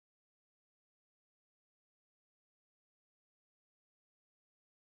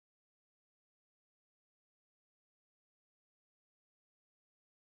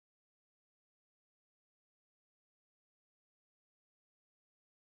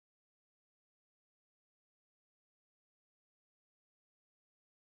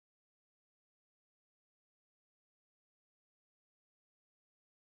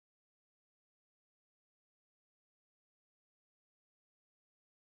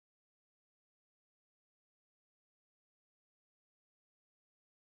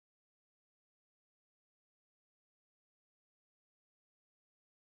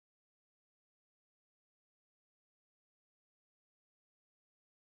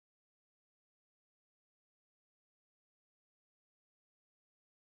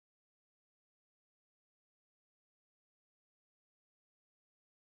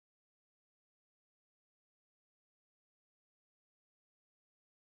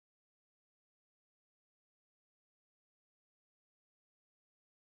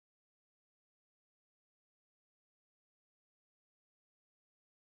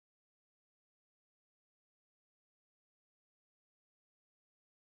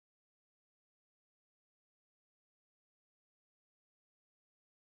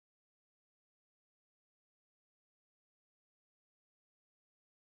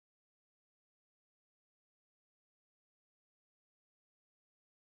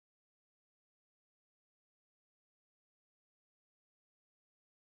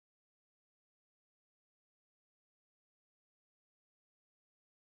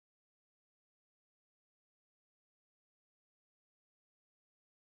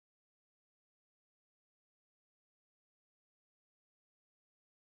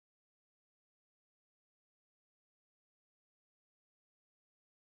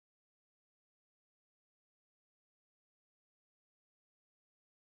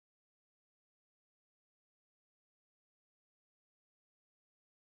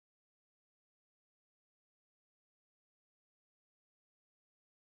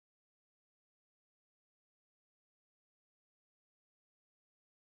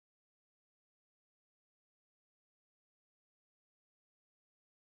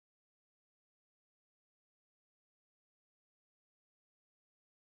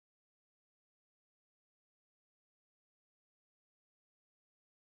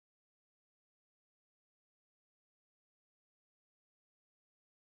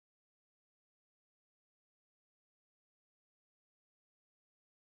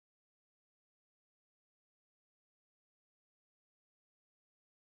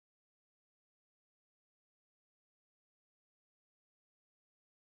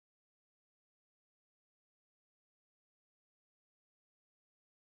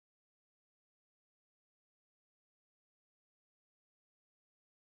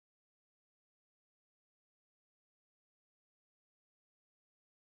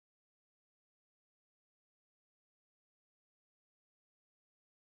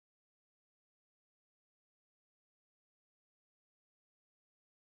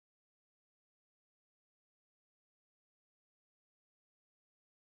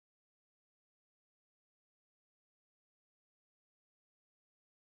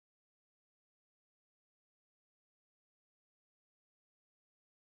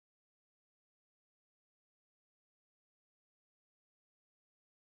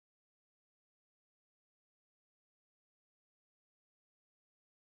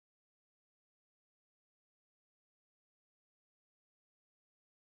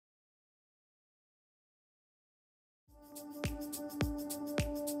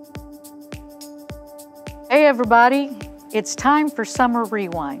Hey everybody, it's time for Summer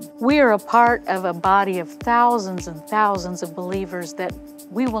Rewind. We are a part of a body of thousands and thousands of believers that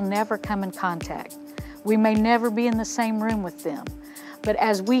we will never come in contact. We may never be in the same room with them, but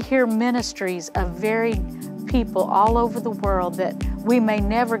as we hear ministries of varied people all over the world that we may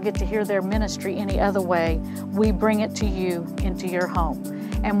never get to hear their ministry any other way, we bring it to you into your home.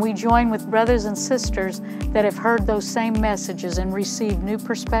 And we join with brothers and sisters that have heard those same messages and received new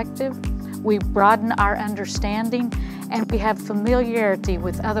perspective. We broaden our understanding, and we have familiarity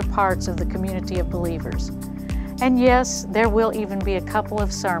with other parts of the community of believers. And yes, there will even be a couple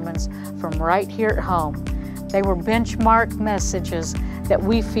of sermons from right here at home. They were benchmark messages that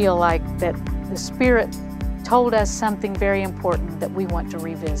we feel like that the Spirit told us something very important that we want to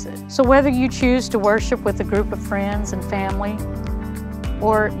revisit. So whether you choose to worship with a group of friends and family,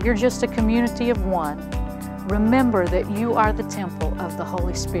 or you're just a community of one, remember that you are the temple of the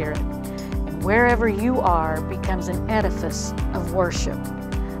Holy Spirit. Wherever you are becomes an edifice of worship.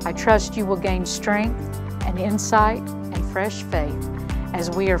 I trust you will gain strength and insight and fresh faith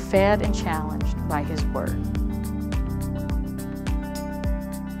as we are fed and challenged by His Word.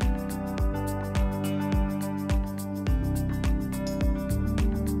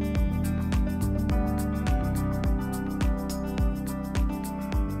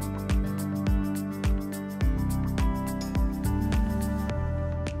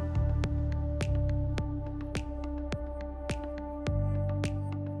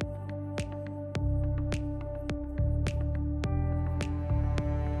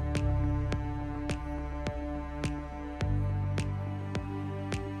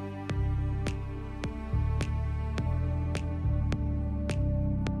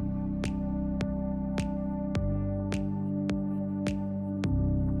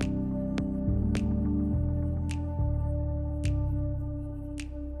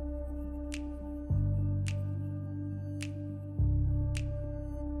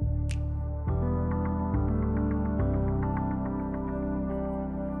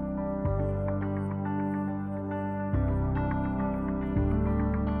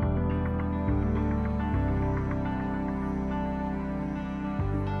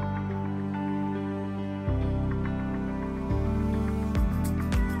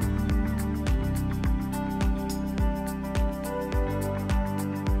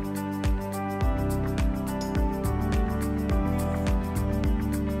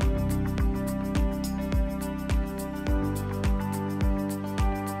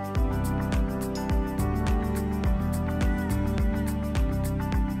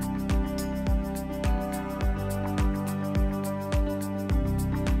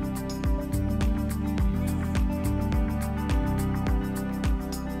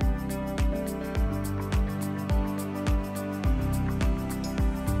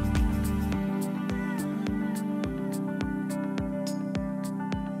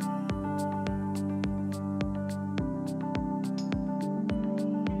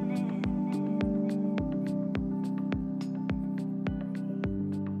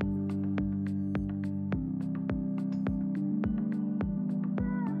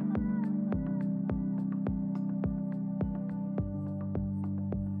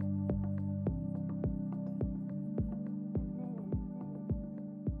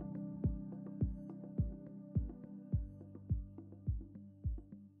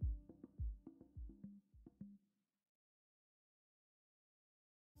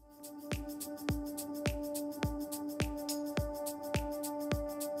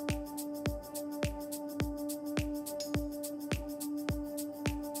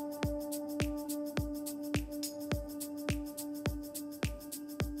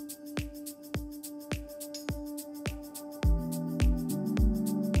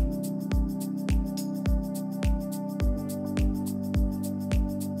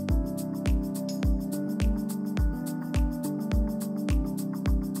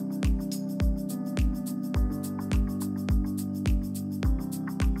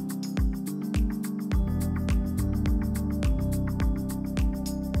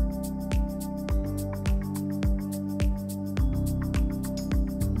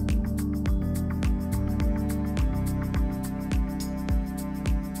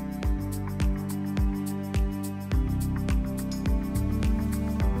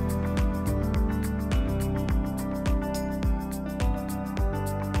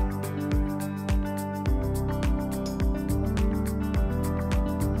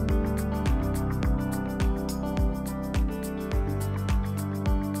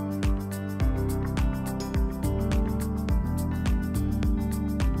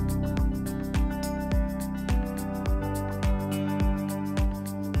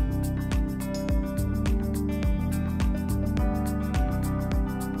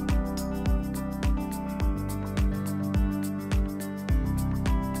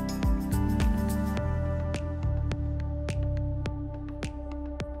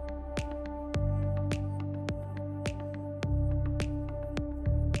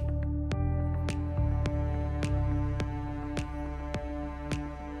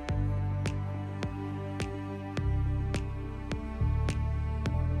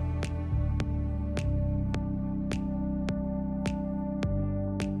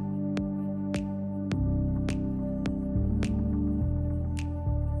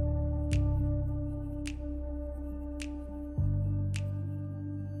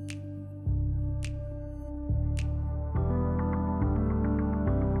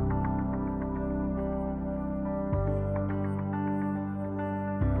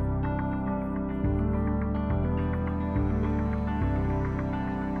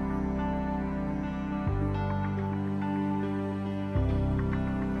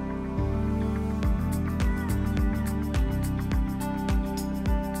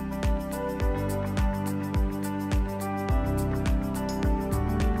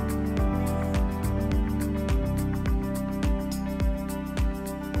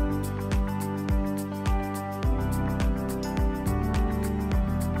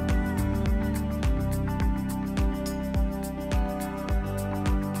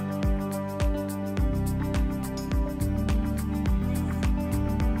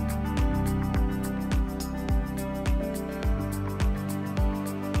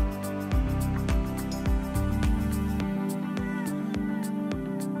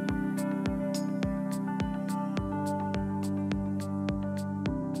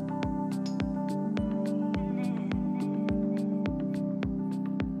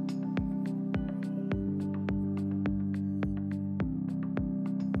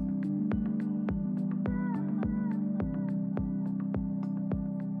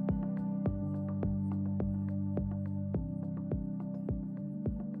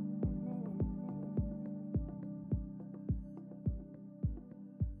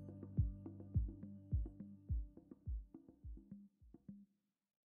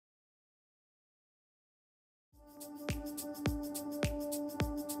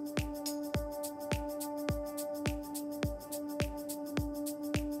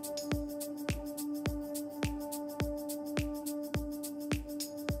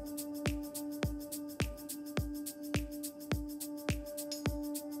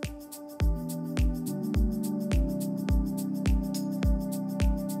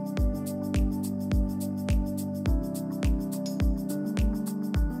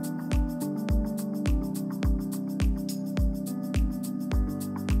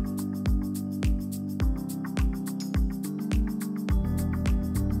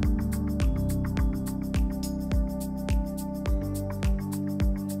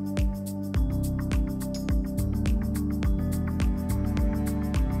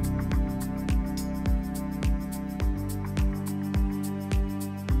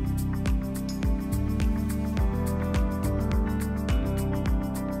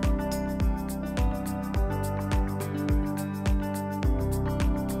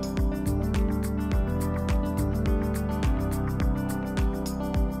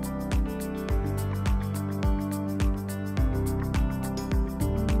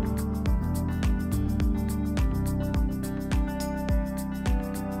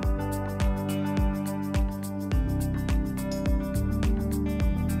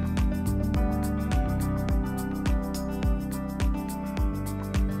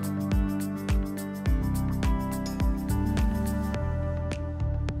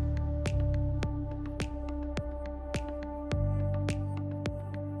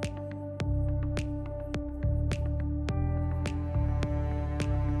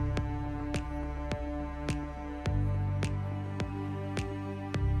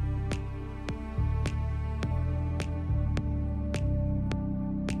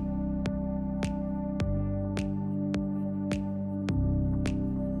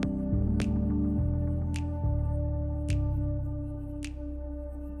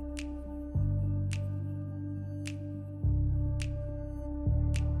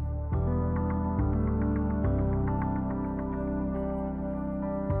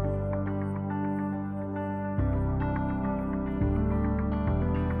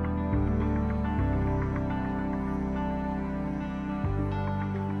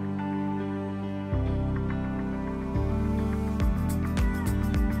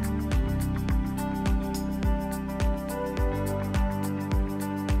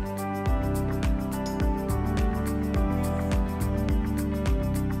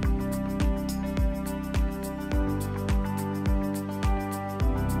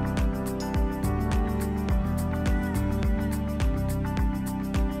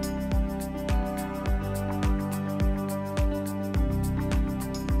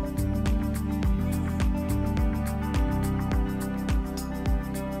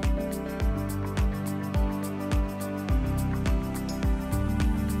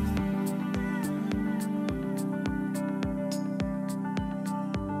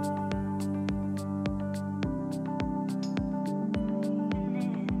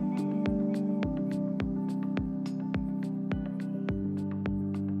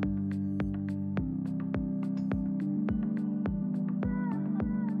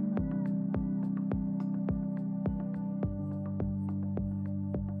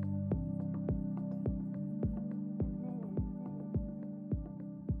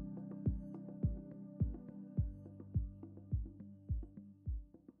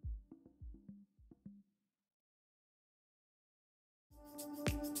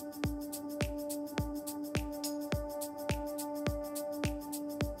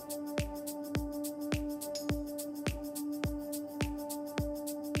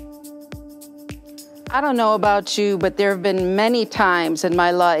 I don't know about you, but there have been many times in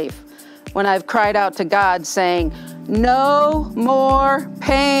my life when I've cried out to God saying, "No more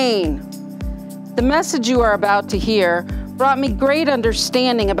pain." The message you are about to hear brought me great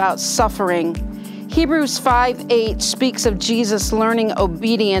understanding about suffering. Hebrews 5:8 speaks of Jesus learning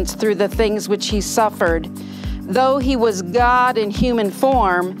obedience through the things which he suffered. Though he was God in human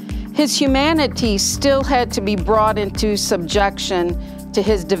form, his humanity still had to be brought into subjection to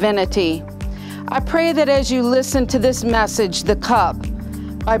his divinity. I pray that as you listen to this message, The Cup,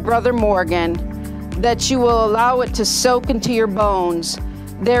 by Brother Morgan, that you will allow it to soak into your bones.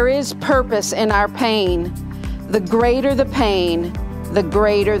 There is purpose in our pain. The greater the pain, the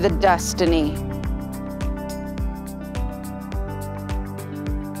greater the destiny.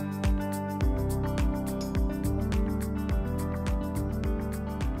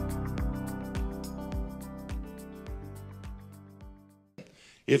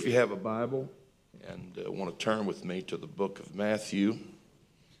 If you have a Bible and want to turn with me to the book of Matthew,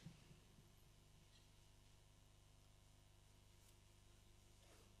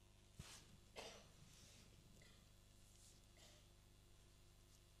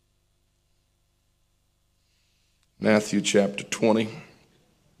 Matthew chapter 20,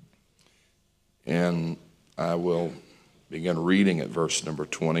 and I will begin reading at verse number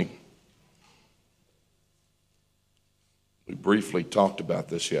 20. We briefly talked about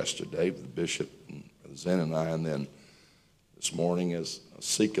this yesterday, the bishop, and Zen and I, and then this morning as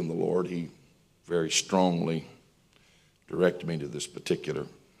seeking the Lord, he very strongly directed me to this particular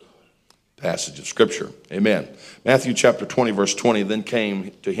passage of Scripture. Amen. Matthew chapter 20, verse 20, then came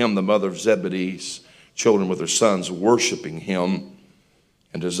to him the mother of Zebedee's children with her sons, worshiping him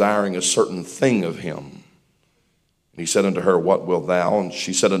and desiring a certain thing of him. And he said unto her, what wilt thou? And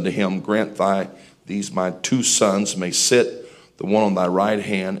she said unto him, grant these my two sons may sit, the one on thy right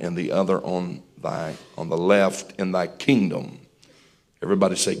hand and the other on the left in thy kingdom.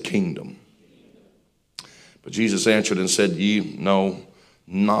 Everybody say kingdom. But Jesus answered and said, ye know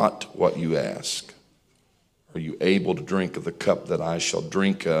not what you ask. Are you able to drink of the cup that I shall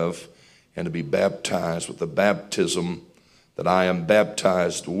drink of, and to be baptized with the baptism that I am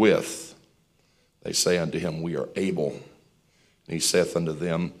baptized with? They say unto him, we are able. And he saith unto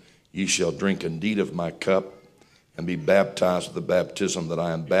them, ye shall drink indeed of my cup, and be baptized with the baptism that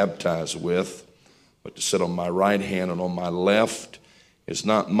I am baptized with. But to sit on my right hand and on my left is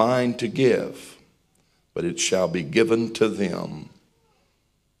not mine to give, but it shall be given to them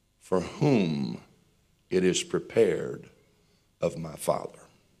for whom it is prepared of my Father.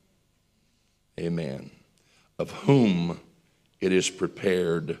 Amen. Of whom it is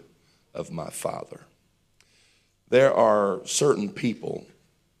prepared of my Father. There are certain people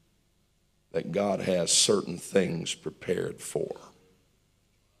that God has certain things prepared for.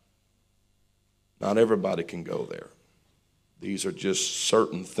 Not everybody can go there. These are just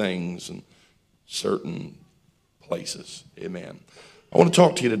certain things and certain places. Amen. I want to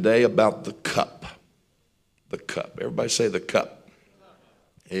talk to you today about the cup. The cup. Everybody say the cup.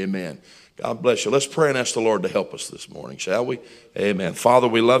 Amen. God bless you. Let's pray and ask the Lord to help us this morning, shall we? Amen. Father,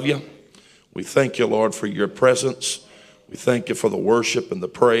 we love you. We thank you, Lord, for your presence. We thank you for the worship and the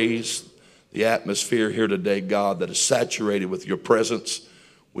praise, the atmosphere here today, God, that is saturated with your presence.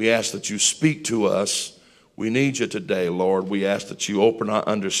 We ask that you speak to us. We need you today, Lord. We ask that you open our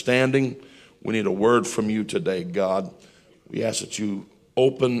understanding. We need a word from you today, God. We ask that you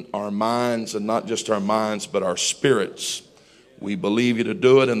open our minds, and not just our minds, but our spirits. We believe you to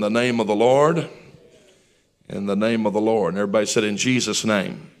do it in the name of the Lord. In the name of the Lord. And everybody said, in Jesus'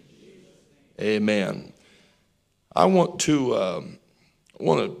 name. Amen. I want to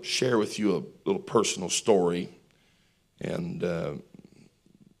share with you a little personal story, and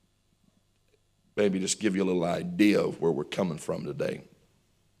maybe just give you a little idea of where we're coming from today.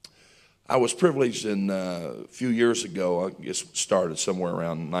 I was privileged a few years ago, I guess it started somewhere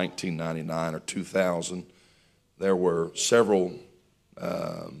around 1999 or 2000. There were several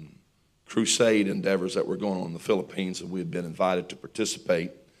crusade endeavors that were going on in the Philippines, and we had been invited to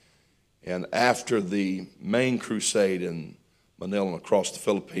participate. And after the main crusade in Manila and across the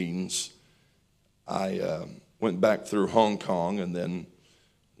Philippines, I went back through Hong Kong, and then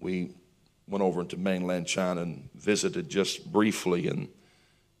we went over into mainland China and visited just briefly, and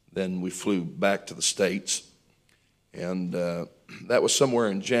then we flew back to the States. And that was somewhere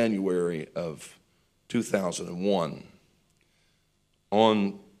in January of 2001.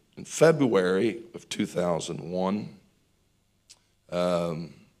 In February of 2001,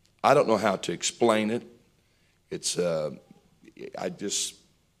 I don't know how to explain it. I just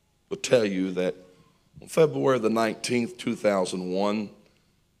will tell you that on February the 19th, 2001,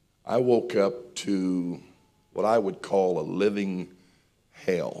 I woke up to what I would call a living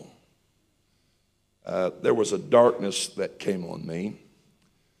hell. There was a darkness that came on me.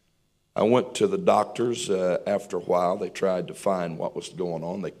 I went to the doctors after a while. They tried to find what was going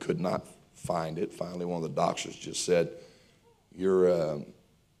on. They could not find it. Finally, one of the doctors just said, you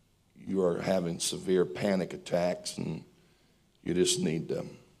are having severe panic attacks, and you just need to.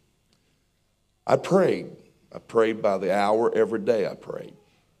 I prayed. I prayed by the hour every day. I prayed.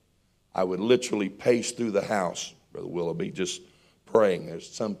 I would literally pace through the house, Brother Willoughby, just praying. There's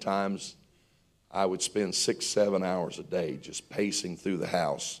sometimes I would spend 6-7 hours a day just pacing through the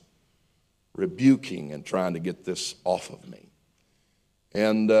house, rebuking and trying to get this off of me.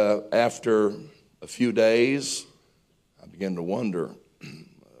 And after a few days, I began to wonder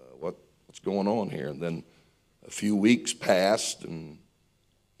what's going on here. And then a few weeks passed, and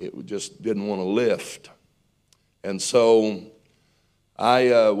it just didn't want to lift. And so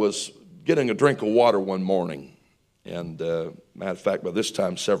I was getting a drink of water one morning. And matter of fact, by this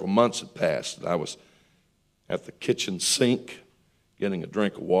time, several months had passed. And I was at the kitchen sink getting a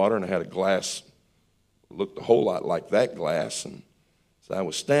drink of water, and I had a glass, looked a whole lot like that glass. And so I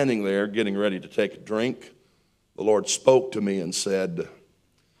was standing there getting ready to take a drink. The the Lord spoke to me and said,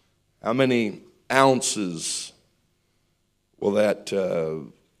 how many ounces will that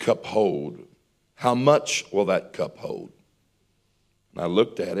cup hold? How much will that cup hold? And I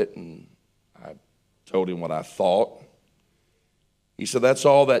looked at it and I told him what I thought. He said, that's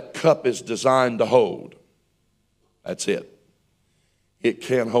all that cup is designed to hold. That's it. It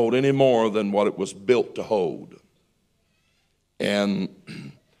can't hold any more than what it was built to hold. And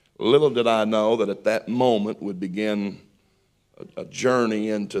little did I know that at that moment would begin a journey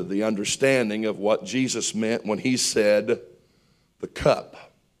into the understanding of what Jesus meant when he said, the cup.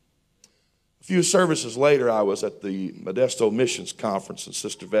 A few services later, I was at the Modesto Missions Conference, and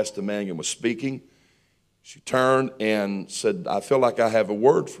Sister Vesta Mangan was speaking. She turned and said, I feel like I have a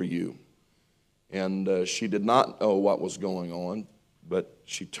word for you. And she did not know what was going on, but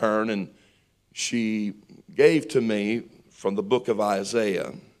she turned and she gave to me from the book of Isaiah.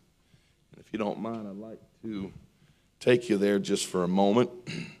 And if you don't mind, I'd like to take you there just for a moment.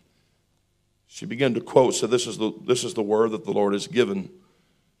 She began to quote, so this is the word that the Lord has given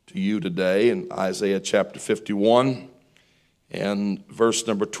to you today in Isaiah chapter 51 and verse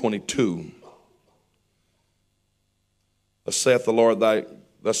number 22. Thus saith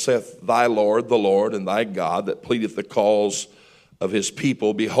thy Lord, the Lord, and thy God, that pleadeth the cause of his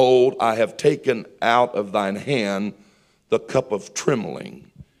people. Behold, I have taken out of thine hand the cup of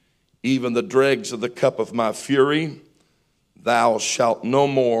trembling, even the dregs of the cup of my fury. Thou shalt no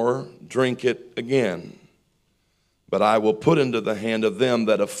more drink it again. But I will put into the hand of them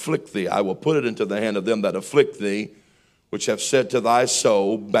that afflict thee. I will put it into the hand of them that afflict thee, which have said to thy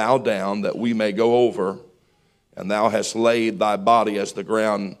soul, bow down, that we may go over. And thou hast laid thy body as the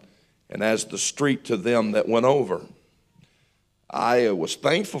ground and as the street to them that went over. I was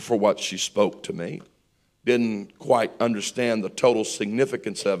thankful for what she spoke to me. Didn't quite understand the total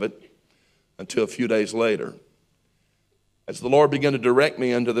significance of it until a few days later. As the Lord began to direct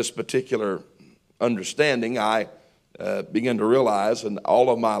me into this particular understanding, I began to realize, in all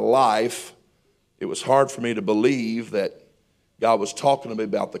of my life, it was hard for me to believe that God was talking to me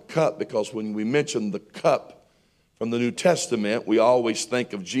about the cup, because when we mention the cup from the New Testament, we always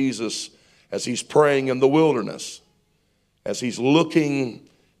think of Jesus as he's praying in the wilderness, as he's looking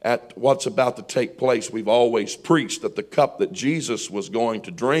at what's about to take place. We've always preached that the cup that Jesus was going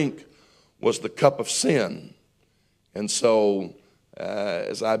to drink was the cup of sin. And so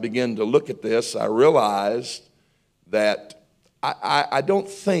as I began to look at this, I realized that I don't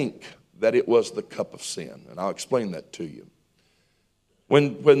think that it was the cup of sin. And I'll explain that to you.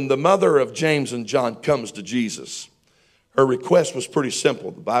 When the mother of James and John comes to Jesus, her request was pretty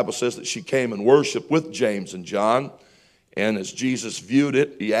simple. The Bible says that she came and worshiped with James and John. And as Jesus viewed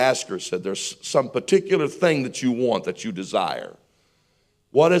it, he asked her, said, there's some particular thing that you want, that you desire.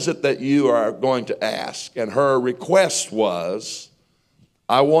 What is it that you are going to ask? And her request was,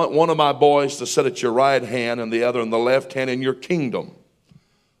 I want one of my boys to sit at your right hand and the other in the left hand in your kingdom.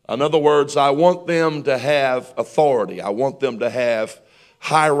 In other words, I want them to have authority. I want them to have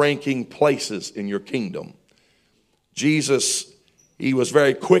high-ranking places in your kingdom. Jesus, he was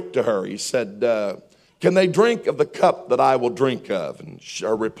very quick to her. He said, can they drink of the cup that I will drink of? And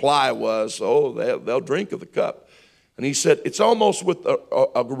her reply was, oh, they'll drink of the cup. And he said, it's almost with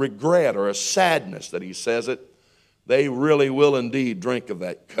a regret or a sadness that he says it. They really will indeed drink of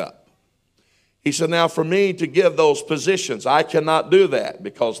that cup. He said, now for me to give those positions, I cannot do that,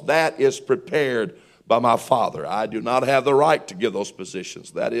 because that is prepared by my Father. I do not have the right to give those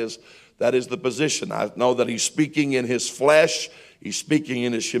positions. That is the position. I know that he's speaking in his flesh. He's speaking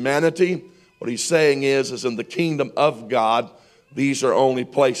in his humanity. What he's saying is in the kingdom of God, these are only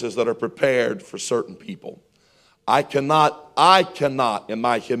places that are prepared for certain people. I cannot in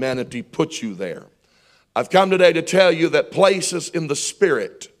my humanity put you there. I've come today to tell you that places in the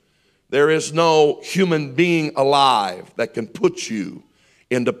spirit, there is no human being alive that can put you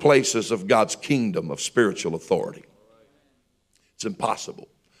into places of God's kingdom of spiritual authority. It's impossible.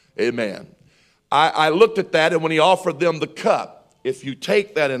 Amen. I looked at that, and when he offered them the cup, if you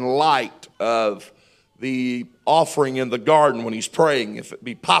take that in light of the offering in the garden when he's praying, if it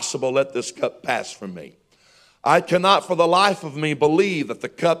be possible, let this cup pass from me. I cannot for the life of me believe that the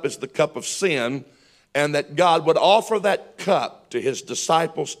cup is the cup of sin, and that God would offer that cup to his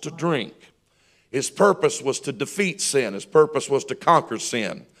disciples to drink. His purpose was to defeat sin. His purpose was to conquer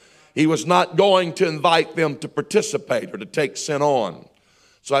sin. He was not going to invite them to participate or to take sin on.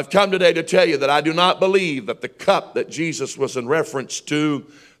 So I've come today to tell you that I do not believe that the cup that Jesus was in reference to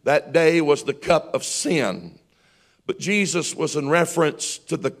that day was the cup of sin. But Jesus was in reference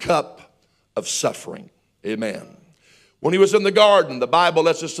to the cup of suffering. Amen. When he was in the garden, the Bible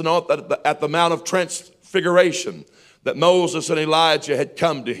lets us to know that at the Mount of Transfiguration, that Moses and Elijah had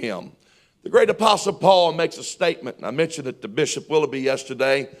come to him. The great Apostle Paul makes a statement, and I mentioned it to Bishop Willoughby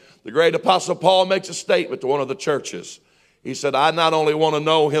yesterday. The great Apostle Paul makes a statement to one of the churches. He said, I not only want to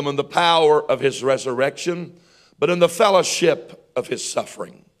know him in the power of his resurrection, but in the fellowship of his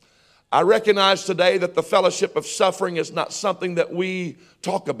suffering. I recognize today that the fellowship of suffering is not something that we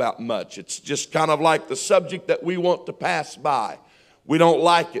talk about much. It's just kind of like the subject that we want to pass by. We don't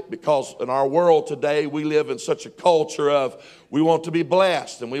like it because in our world today, we live in such a culture of we want to be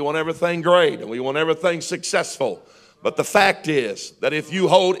blessed and we want everything great and we want everything successful. But the fact is that if you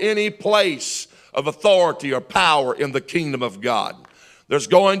hold any place of authority or power in the kingdom of God, there's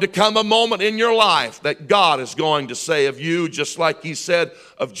going to come a moment in your life that God is going to say of you, just like he said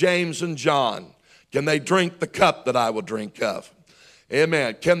of James and John, can they drink the cup that I will drink of?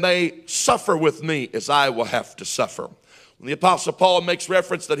 Amen. Can they suffer with me as I will have to suffer? When the Apostle Paul makes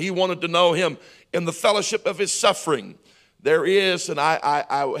reference that he wanted to know him in the fellowship of his suffering, there is, and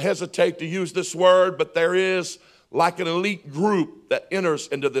I hesitate to use this word, but there is like an elite group that enters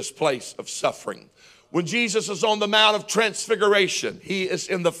into this place of suffering. When Jesus is on the Mount of Transfiguration, he is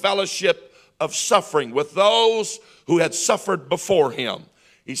in the fellowship of suffering with those who had suffered before him.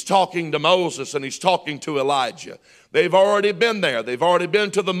 He's talking to Moses and he's talking to Elijah. They've already been there. They've already been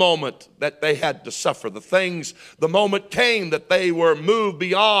to the moment that they had to suffer. The moment came that they were moved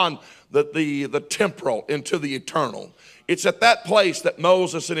beyond the temporal into the eternal. It's at that place that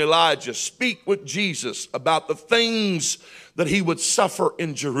Moses and Elijah speak with Jesus about the things that he would suffer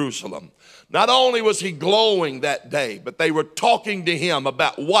in Jerusalem. Not only was he glowing that day, but they were talking to him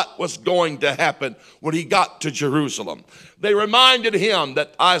about what was going to happen when he got to Jerusalem. They reminded him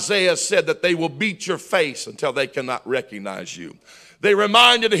that Isaiah said that they will beat your face until they cannot recognize you. They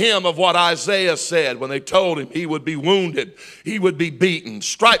reminded him of what Isaiah said when they told him he would be wounded, he would be beaten,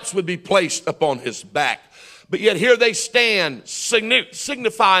 stripes would be placed upon his back. But yet here they stand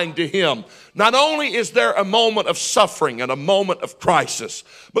signifying to him, not only is there a moment of suffering and a moment of crisis,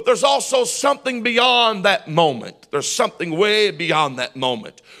 but there's also something beyond that moment. There's something way beyond that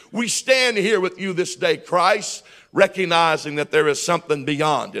moment. We stand here with you this day, Christ, recognizing that there is something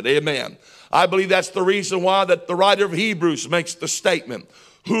beyond it. Amen. I believe that's the reason why that the writer of Hebrews makes the statement,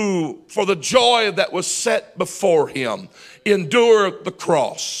 who for the joy that was set before him endured the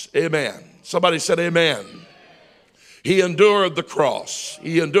cross. Amen. Somebody said amen. He endured the cross.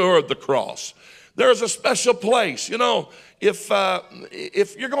 He endured the cross. There's a special place. You know, if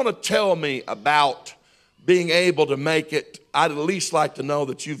you're going to tell me about being able to make it, I'd at least like to know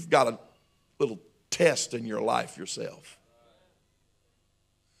that you've got a little test in your life yourself.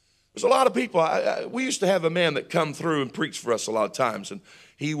 There's a lot of people. We used to have a man that come through and preach for us a lot of times, and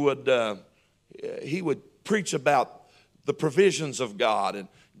he would preach about the provisions of God and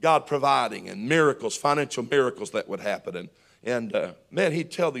God providing and miracles, financial miracles that would happen. And man,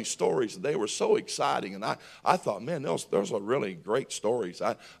 he'd tell these stories, and they were so exciting. And I thought, man, those are really great stories.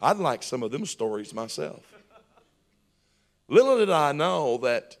 I'd like some of them stories myself. Little did I know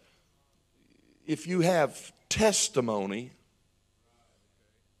that if you have testimony,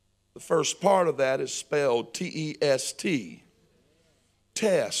 the first part of that is spelled T-E-S-T,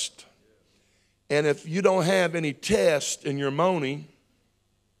 test. And if you don't have any test in your money,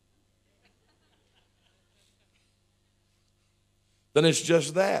 then it's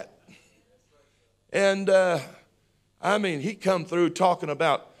just that. And I mean, he come through talking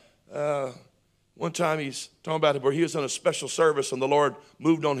about, one time he's talking about where he was in a special service and the Lord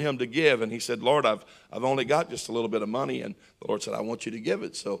moved on him to give. And he said, Lord, I've only got just a little bit of money. And the Lord said, I want you to give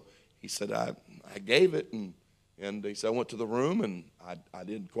it. So he said, I gave it. And he said, I went to the room and I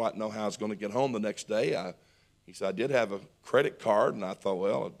didn't quite know how I was going to get home the next day. He said, I did have a credit card. And I thought,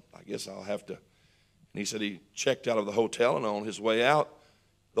 well, I guess I'll have to. And he said he checked out of the hotel, and on his way out,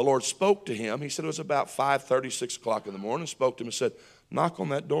 the Lord spoke to him. He said it was about 5:30, 6 o'clock in the morning, spoke to him and said, knock on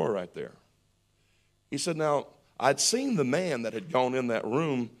that door right there. He said, now, I'd seen the man that had gone in that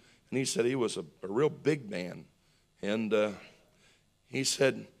room, and he said he was a real big man. And he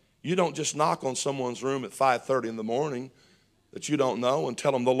said, you don't just knock on someone's room at 5:30 in the morning that you don't know and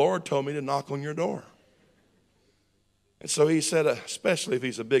tell them the Lord told me to knock on your door. And so he said, especially if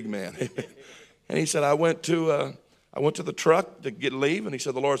he's a big man. And he said, I went to the truck to leave, and he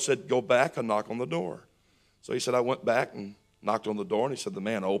said, the Lord said, go back and knock on the door. So he said, I went back and knocked on the door, and he said, the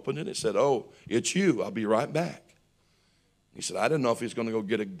man opened it. He said, oh, it's you. I'll be right back. He said, I didn't know if he was going to go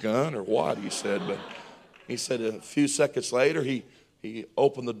get a gun or what, he said. But he said a few seconds later, he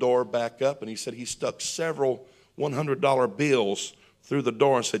opened the door back up, and he said he stuck several $100 bills through the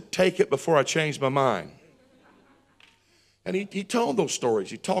door and said, take it before I change my mind. And he told those stories.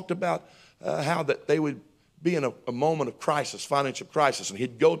 He talked about how that they would be in a moment of crisis, financial crisis, and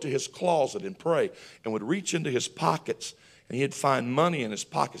he'd go to his closet and pray and would reach into his pockets and he'd find money in his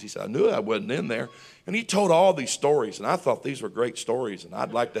pockets. He said, I knew I wasn't in there. And he told all these stories, and I thought these were great stories, and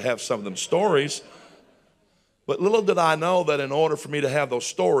I'd like to have some of them stories. But little did I know that in order for me to have those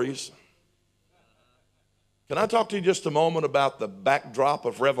stories, can I talk to you just a moment about the backdrop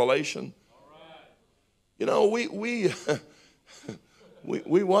of Revelation? You know, we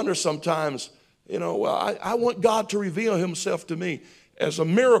wonder sometimes, you know, well, I want God to reveal himself to me as a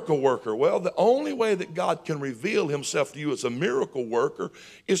miracle worker. Well, the only way that God can reveal himself to you as a miracle worker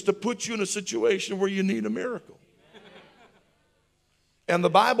is to put you in a situation where you need a miracle. And the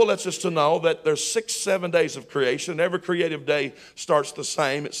Bible lets us to know that there's 6, 7 days of creation. Every creative day starts the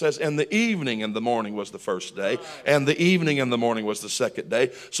same. It says, and the evening and the morning was the first day, and the evening and the morning was the second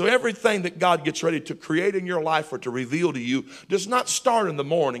day. So everything that God gets ready to create in your life or to reveal to you does not start in the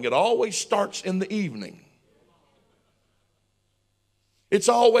morning. It always starts in the evening. It's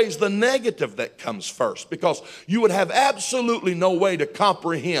always the negative that comes first, because you would have absolutely no way to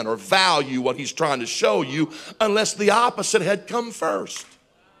comprehend or value what he's trying to show you unless the opposite had come first.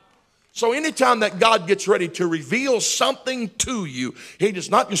 So anytime that God gets ready to reveal something to you, he does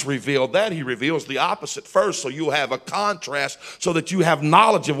not just reveal that, he reveals the opposite first, so you have a contrast so that you have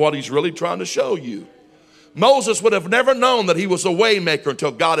knowledge of what he's really trying to show you. Moses would have never known that he was a way maker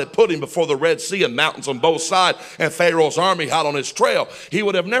until God had put him before the Red Sea and mountains on both sides and Pharaoh's army hot on his trail. He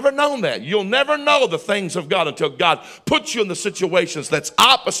would have never known that. You'll never know the things of God until God puts you in the situations that's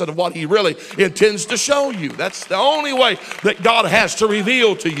opposite of what he really intends to show you. That's the only way that God has to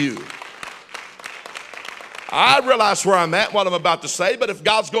reveal to you. I realize where I'm at, what I'm about to say, but if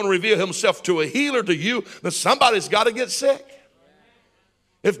God's going to reveal himself to a healer to you, then somebody's got to get sick.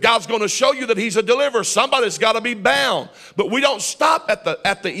 If God's going to show you that he's a deliverer, somebody's got to be bound. But we don't stop at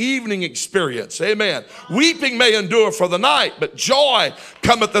the evening experience. Amen. Weeping may endure for the night, but joy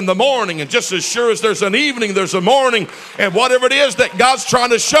cometh in the morning. And just as sure as there's an evening, there's a morning. And whatever it is that God's trying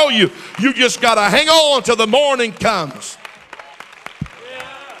to show you, you just got to hang on till the morning comes.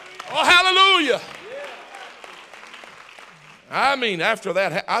 Oh, hallelujah. I mean, after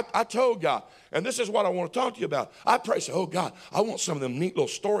that, I told God, and this is what I want to talk to you about. I pray, say, oh God, I want some of them neat little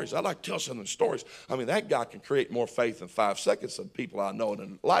stories. I'd like to tell some of them stories. I mean, that guy can create more faith in 5 seconds than people I know in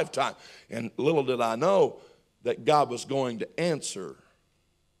a lifetime. And little did I know that God was going to answer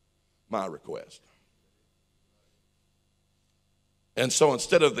my request. And so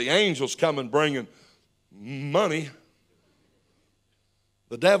instead of the angels coming bringing money,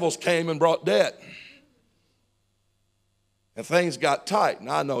 the devils came and brought debt. And things got tight. And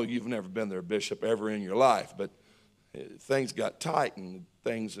I know you've never been there, Bishop, ever in your life, but things got tight and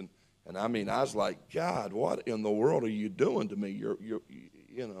things. And I mean, I was like, God, what in the world are you doing to me? You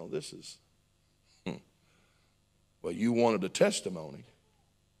know, this is, well, you wanted a testimony.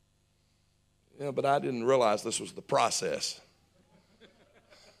 Yeah, but I didn't realize this was the process.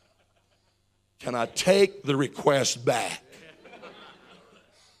 Can I take the request back?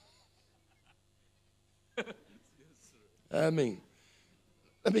 I mean,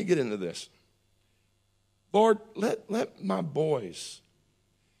 let me get into this. Lord, let my boys,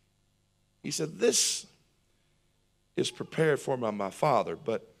 he said, this is prepared for my father,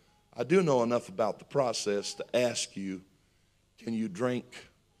 but I do know enough about the process to ask you, can you drink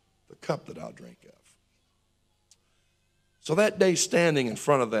the cup that I'll drink of? So that day standing in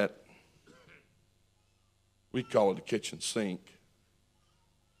front of that, we call it a kitchen sink,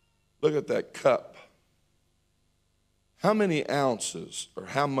 look at that cup. How many ounces or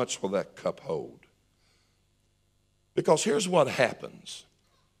how much will that cup hold? Because here's what happens.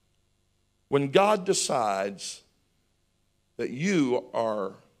 When God decides that you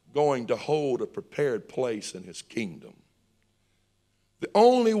are going to hold a prepared place in his kingdom, the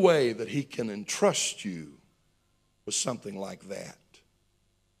only way that he can entrust you with something like that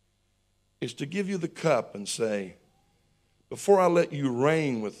is to give you the cup and say, before I let you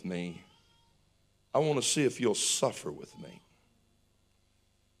reign with me, I want to see if you'll suffer with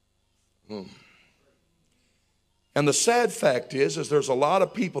me. And the sad fact is there's a lot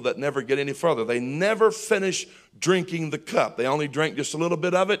of people that never get any further. They never finish drinking the cup. They only drink just a little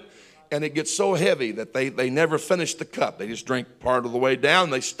bit of it, and it gets so heavy that they never finish the cup. They just drink part of the way down,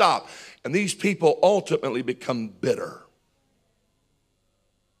 and they stop. And these people ultimately become bitter.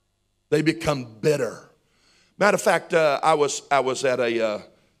 They become bitter. Matter of fact, I was at a...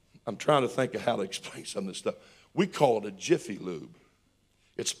 I'm trying to think of how to explain some of this stuff. We call it a Jiffy Lube.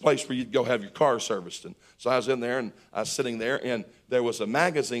 It's a place where you'd go have your car serviced. And so I was in there, and I was sitting there, and there was a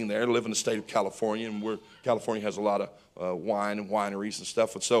magazine there. I live in the state of California, and California has a lot of wine and wineries and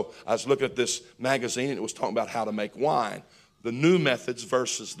stuff. And so I was looking at this magazine, and it was talking about how to make wine, the new methods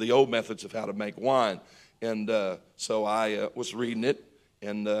versus the old methods of how to make wine. And so I was reading it,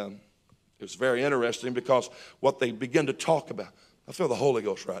 and it was very interesting because what they begin to talk about, I feel the Holy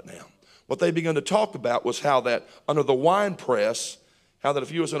Ghost right now. What they began to talk about was how that under the wine press, how that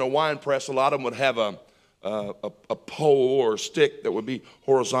if you was in a wine press, a lot of them would have a pole or a stick that would be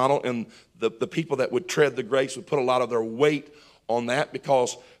horizontal, and the people that would tread the grapes would put a lot of their weight on that,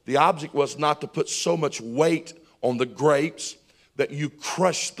 because the object was not to put so much weight on the grapes that you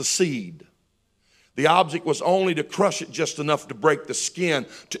crush the seed. The object was only to crush it just enough to break the skin,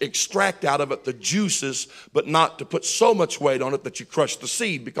 to extract out of it the juices, but not to put so much weight on it that you crush the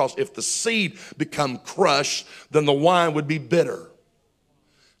seed, because if the seed become crushed, then the wine would be bitter.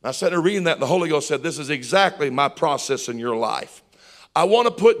 I started reading that, and the Holy Ghost said, this is exactly my process in your life. I want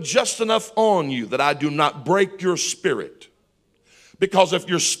to put just enough on you that I do not break your spirit, because if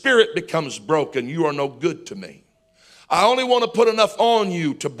your spirit becomes broken, you are no good to me. I only want to put enough on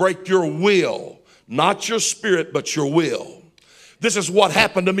you to break your will. Not your spirit, but your will. This is what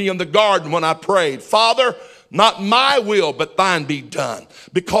happened to me in the garden when I prayed. Father, not my will, but thine be done.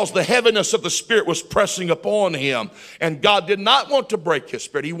 Because the heaviness of the Spirit was pressing upon him. And God did not want to break his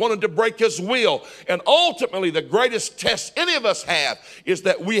spirit. He wanted to break his will. And ultimately, the greatest test any of us have is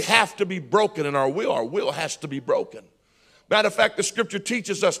that we have to be broken in our will. Our will has to be broken. Matter of fact, the scripture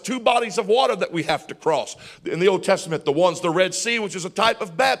teaches us two bodies of water that we have to cross. In the Old Testament, the one's the Red Sea, which is a type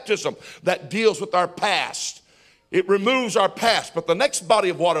of baptism that deals with our past. It removes our past. But the next body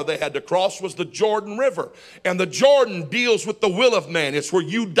of water they had to cross was the Jordan River. And the Jordan deals with the will of man. It's where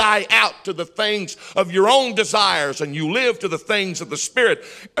you die out to the things of your own desires and you live to the things of the Spirit.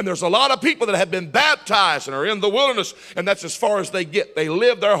 And there's a lot of people that have been baptized and are in the wilderness, and that's as far as they get. They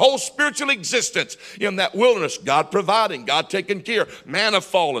live their whole spiritual existence in that wilderness. God providing, God taking care, manna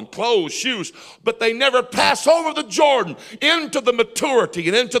falling, clothes, shoes. But they never pass over the Jordan into the maturity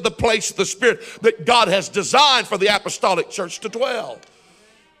and into the place of the Spirit that God has designed for the apostolic church to dwell.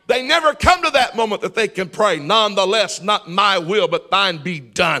 They never come to that moment that they can pray, nonetheless, not my will, but thine be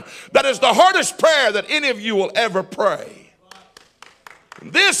done. That is the hardest prayer that any of you will ever pray.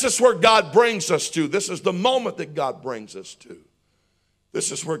 And this is where God brings us to. This is the moment that God brings us to.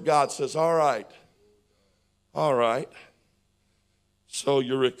 This is where God says, all right. So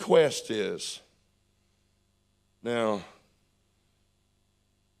your request is, now,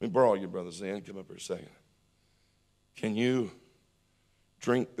 let me borrow your brother Zan. Come up here a second. Can you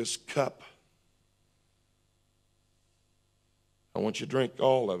drink this cup? I want you to drink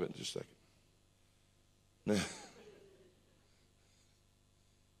all of it in just a second. Now,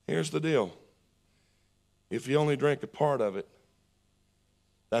 here's the deal. If you only drink a part of it,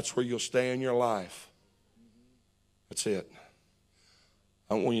 that's where you'll stay in your life. That's it.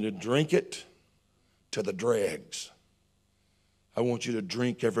 I want you to drink it to the dregs. I want you to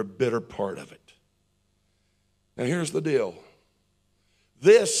drink every bitter part of it. Now here's the deal.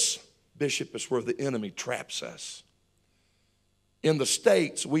 This, Bishop, is where the enemy traps us. In the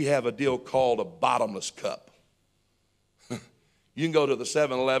States, we have a deal called a bottomless cup. You can go to the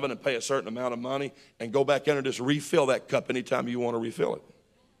 7-Eleven and pay a certain amount of money and go back in and just refill that cup anytime you want to refill it.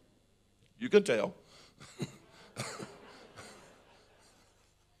 You can tell.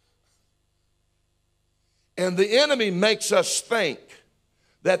 And the enemy makes us think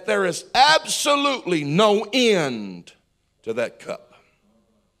that there is absolutely no end to that cup.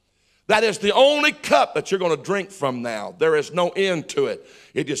 That is the only cup that you're going to drink from now. There is no end to it.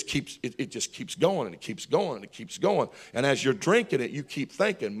 It just keeps going, and it keeps going, and it keeps going. And as you're drinking it, you keep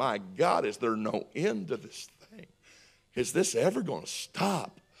thinking, my God, is there no end to this thing? Is this ever going to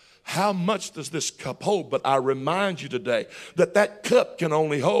stop? How much does this cup hold? But I remind you today that that cup can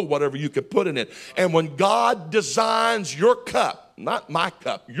only hold whatever you can put in it. And when God designs your cup, not my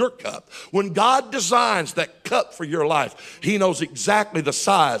cup, your cup, when God designs that cup for your life, he knows exactly the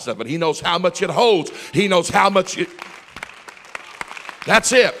size of it. He knows how much it holds. He knows how much it...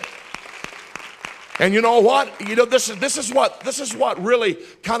 That's it. And you know what? This is what really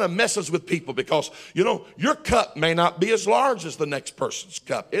kind of messes with people, because, your cup may not be as large as the next person's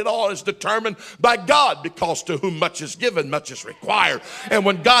cup. It all is determined by God, because to whom much is given, much is required. And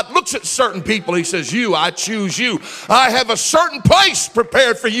when God looks at certain people, he says, I choose you. I have a certain place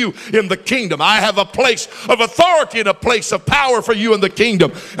prepared for you in the kingdom. I have a place of authority and a place of power for you in the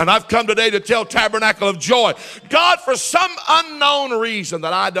kingdom. And I've come today to tell Tabernacle of Joy, God, for some unknown reason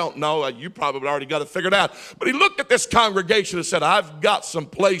that I don't know, you probably already got a figure it out. But he looked at this congregation and said, I've got some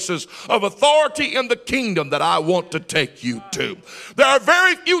places of authority in the kingdom that I want to take you to. There are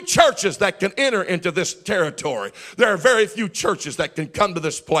very few churches that can enter into this territory. There are very few churches that can come to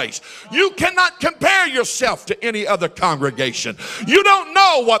this place. You cannot compare yourself to any other congregation. You don't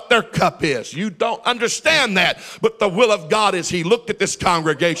know what their cup is. You don't understand that. But the will of God is he looked at this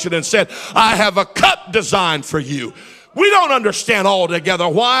congregation and said, I have a cup designed for you. We don't understand altogether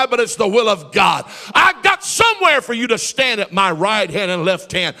why, but it's the will of God. I've got somewhere for you to stand at my right hand and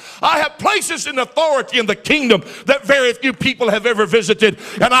left hand. I have places in authority in the kingdom that very few people have ever visited,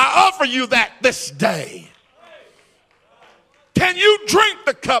 and I offer you that this day. Can you drink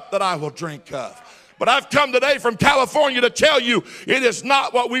the cup that I will drink of? But I've come today from California to tell you it is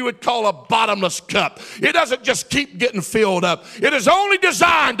not what we would call a bottomless cup. It doesn't just keep getting filled up. It is only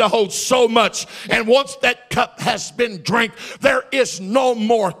designed to hold so much. And once that cup has been drank, there is no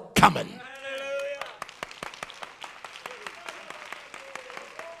more coming.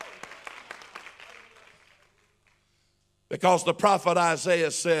 Because the prophet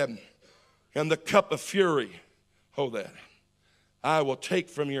Isaiah said, and the cup of fury, hold that, I will take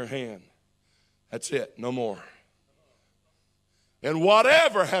from your hand. That's it, no more. And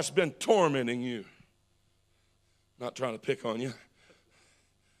whatever has been tormenting you, not trying to pick on you,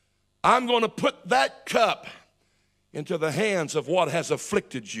 I'm going to put that cup into the hands of what has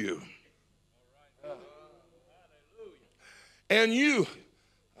afflicted you. And you,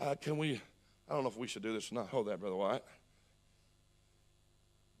 I don't know if we should do this or not. Hold that, Brother White.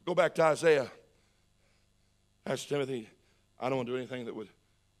 Go back to Isaiah. Pastor Timothy, I don't want to do anything that would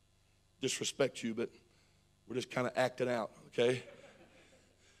disrespect you, but we're just kind of acting out, okay?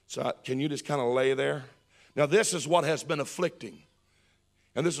 So can you just kind of lay there? Now this is what has been afflicting.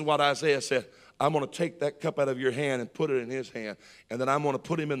 And this is what Isaiah said. I'm going to take that cup out of your hand and put it in his hand. And then I'm going to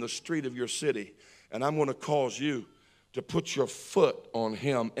put him in the street of your city. And I'm going to cause you to put your foot on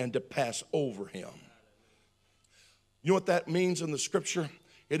him and to pass over him. You know what that means in the scripture?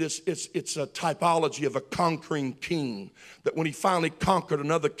 It's a typology of a conquering king, that when he finally conquered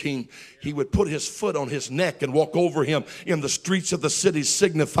another king, he would put his foot on his neck and walk over him in the streets of the city,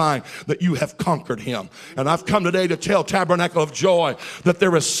 signifying that you have conquered him. And I've come today to tell Tabernacle of Joy that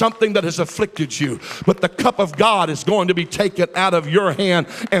there is something that has afflicted you, but the cup of God is going to be taken out of your hand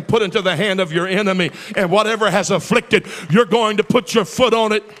and put into the hand of your enemy. And whatever has afflicted, you're going to put your foot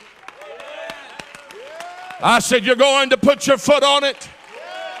on it. I said, you're going to put your foot on it.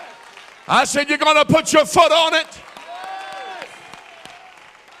 I said, you're going to put your foot on it.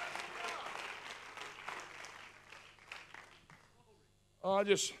 Oh, I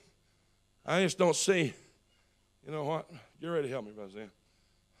just don't see. You know what? Get ready to help me, Brother Zan.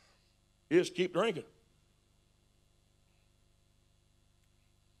 You just keep drinking.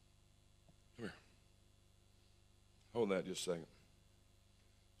 Come here. Hold that just a second.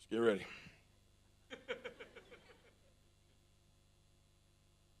 Let's get ready.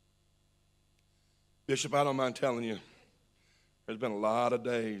 Bishop, I don't mind telling you, there's been a lot of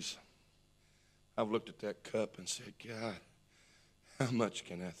days I've looked at that cup and said, God, how much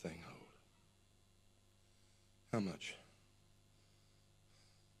can that thing hold? How much?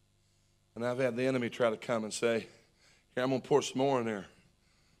 And I've had the enemy try to come and say, here, I'm going to pour some more in there.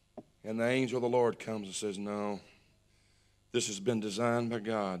 And the angel of the Lord comes and says, no, this has been designed by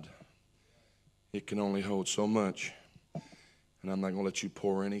God. It can only hold so much. And I'm not going to let you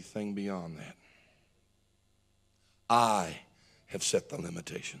pour anything beyond that. I have set the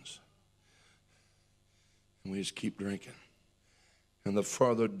limitations. And we just keep drinking. And the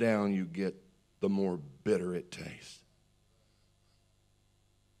farther down you get, the more bitter it tastes.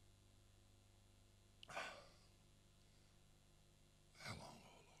 How long,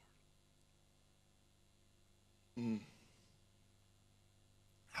 oh Lord?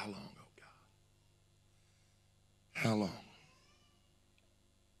 How long, oh God? How long?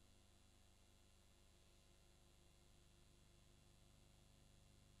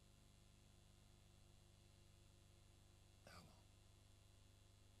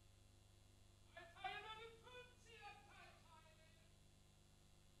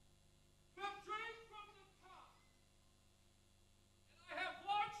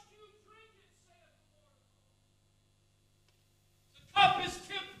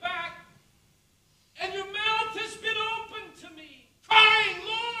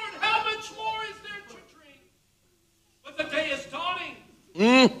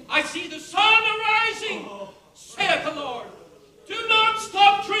 I see the sun arising, saith the Lord. Do not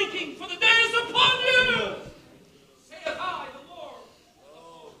stop drinking, for the day is upon you, saith I, the Lord.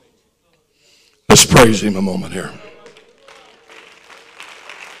 Let's praise him a moment here.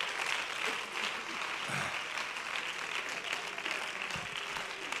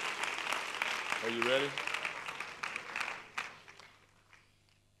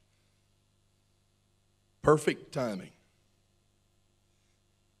 Perfect timing.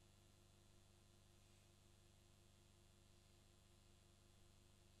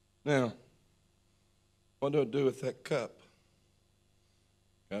 Now, what do I do with that cup?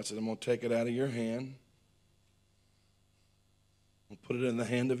 God said, I'm going to take it out of your hand. I'm going to put it in the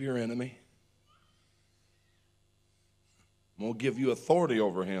hand of your enemy. I'm going to give you authority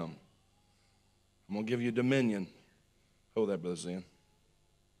over him. I'm going to give you dominion. Hold that, Brother Zen.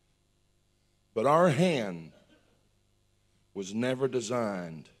 But our hand was never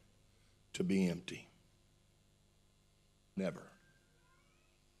designed to be empty. Never.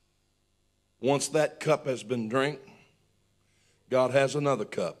 Once that cup has been drank, God has another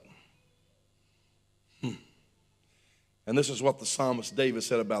cup. And this is what the psalmist David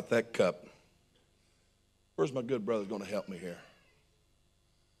said about that cup. Where's my good brother going to help me here?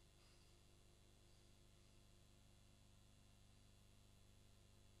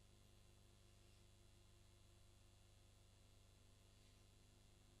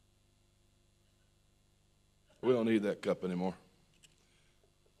 We don't need that cup anymore.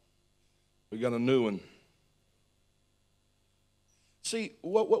 We got a new one. See,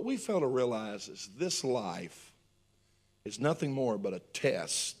 what we fail to realize is this life is nothing more but a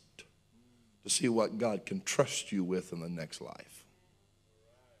test to see what God can trust you with in the next life.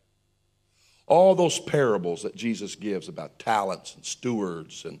 All those parables that Jesus gives about talents and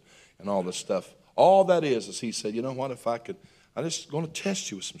stewards and all this stuff, all that is he said, you know what, if I could, I'm just going to test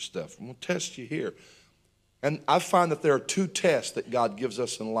you with some stuff. I'm going to test you here. And I find that there are two tests that God gives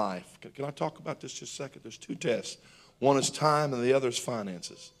us in life. Can I talk about this just a second? There's two tests. One is time and the other is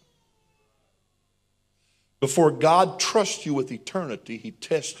finances. Before God trusts you with eternity, he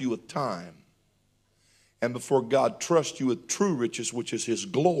tests you with time. And before God trusts you with true riches, which is his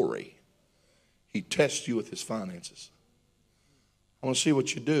glory, he tests you with his finances. I want to see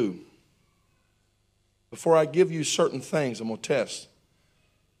what you do. Before I give you certain things, I'm going to test.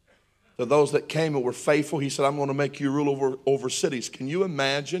 To those that came and were faithful, he said, I'm going to make you rule over cities. Can you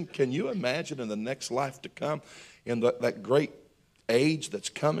imagine in the next life to come, in that great age that's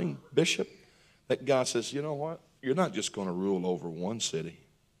coming, Bishop, that God says, you know what? You're not just going to rule over one city.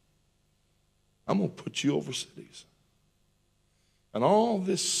 I'm going to put you over cities. And all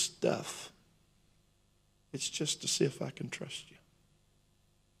this stuff, it's just to see if I can trust you.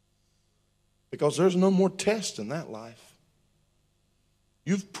 Because there's no more test in that life.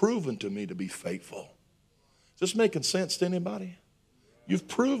 You've proven to me to be faithful. Is this making sense to anybody? You've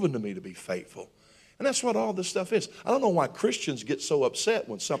proven to me to be faithful. And that's what all this stuff is. I don't know why Christians get so upset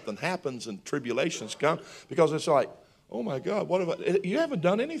when something happens and tribulations come, because it's like, oh my God, what have I, you haven't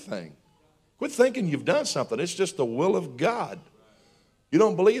done anything. Quit thinking you've done something. It's just the will of God. You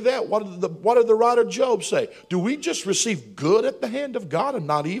don't believe that? What did the writer Job say? Do we just receive good at the hand of God and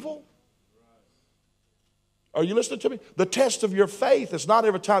not evil? Are you listening to me? The test of your faith is not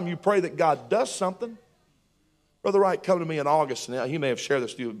every time you pray that God does something. Brother Wright come to me in August, and he may have shared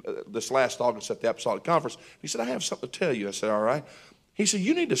this to you this last August at the Apostolic Conference. He said, I have something to tell you. I said, all right. He said,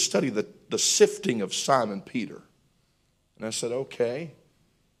 you need to study the sifting of Simon Peter. And I said, okay.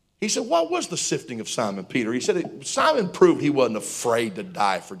 He said, what was the sifting of Simon Peter? He said, Simon proved he wasn't afraid to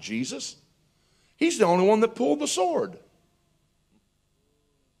die for Jesus. He's the only one that pulled the sword.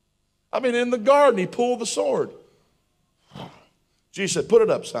 I mean, in the garden, he pulled the sword. Jesus said, put it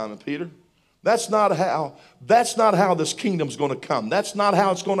up, Simon Peter. That's not how this kingdom's going to come. That's not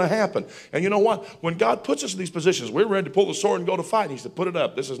how it's going to happen. And you know what? When God puts us in these positions, we're ready to pull the sword and go to fight. And he said, put it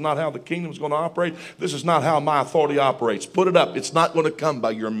up. This is not how the kingdom's going to operate. This is not how my authority operates. Put it up. It's not going to come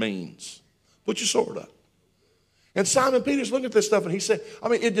by your means. Put your sword up. And Simon Peter's looking at this stuff, and he said, I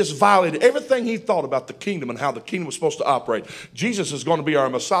mean, it just violated everything he thought about the kingdom and how the kingdom was supposed to operate. Jesus is going to be our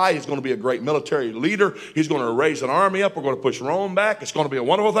Messiah. He's going to be a great military leader. He's going to raise an army up. We're going to push Rome back. It's going to be a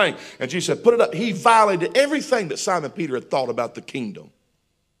wonderful thing. And Jesus said, put it up. He violated everything that Simon Peter had thought about the kingdom.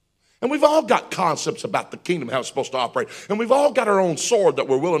 And we've all got concepts about the kingdom, how it's supposed to operate. And we've all got our own sword that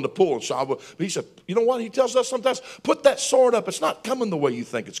we're willing to pull. And so he said, you know what? He tells us sometimes, put that sword up. It's not coming the way you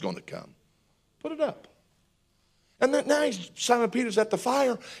think it's going to come. Put it up. And then now Simon Peter's at the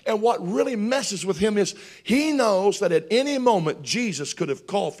fire, and what really messes with him is he knows that at any moment Jesus could have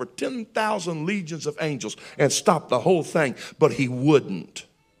called for 10,000 legions of angels and stopped the whole thing, but he wouldn't.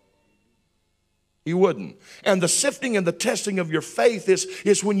 He wouldn't. And the sifting and the testing of your faith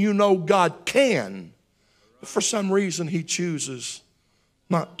is when you know God can, but for some reason he chooses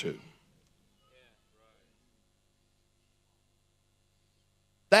not to.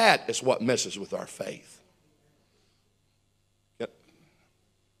 That is what messes with our faith.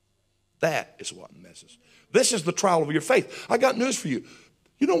 That is what messes. This is the trial of your faith. I got news for you.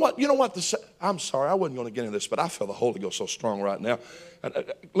 You know what? You know what? I'm sorry, I wasn't going to get into this, but I feel the Holy Ghost so strong right now.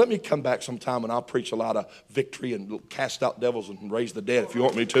 Let me come back sometime and I'll preach a lot of victory and cast out devils and raise the dead if you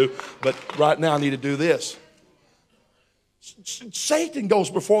want me to. But right now I need to do this. Satan goes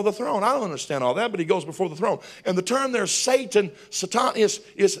before the throne. I don't understand all that, but he goes before the throne. And the term there, Satan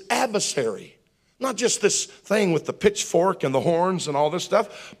is adversary. Not just this thing with the pitchfork and the horns and all this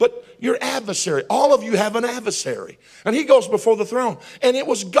stuff, but your adversary. All of you have an adversary. And he goes before the throne. And it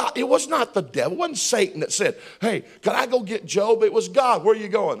was God. It was not the devil. It wasn't Satan that said, hey, can I go get Job? It was God. Where are you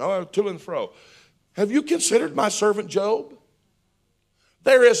going? Oh, to and fro. Have you considered my servant Job?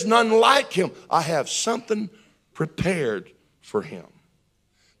 There is none like him. I have something prepared for him.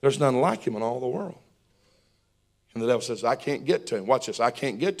 There's none like him in all the world. And the devil says, I can't get to him. Watch this. I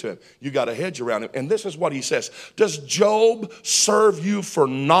can't get to him. You got a hedge around him. And this is what he says. Does Job serve you for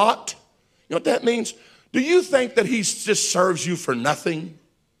naught? You know what that means? Do you think that he just serves you for nothing?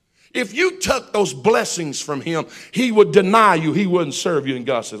 If you took those blessings from him, he would deny you. He wouldn't serve you. And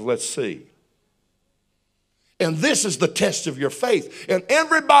God says, let's see. And this is the test of your faith. And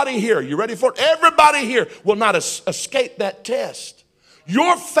everybody here, you ready for it? Everybody here will not escape that test.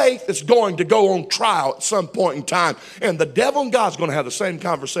 Your faith is going to go on trial at some point in time. And the devil and God's going to have the same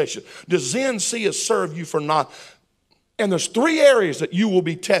conversation. Does Zen see us serve you for naught? And there's three areas that you will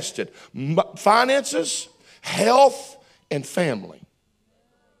be tested. Finances, health, and family.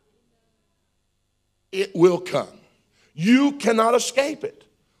 It will come. You cannot escape it.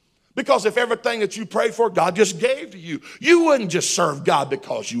 Because if everything that you prayed for, God just gave to you, you wouldn't just serve God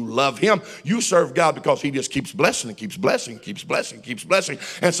because you love him. You serve God because he just keeps blessing and keeps blessing, keeps blessing, keeps blessing.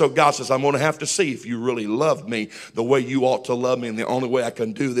 And so God says, I'm going to have to see if you really love me the way you ought to love me. And the only way I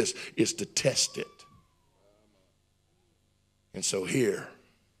can do this is to test it. And so here.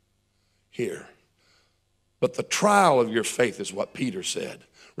 But the trial of your faith is what Peter said.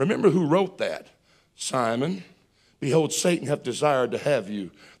 Remember who wrote that? Simon. Behold, Satan hath desired to have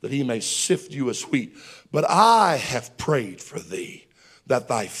you, that he may sift you as wheat. But I have prayed for thee, that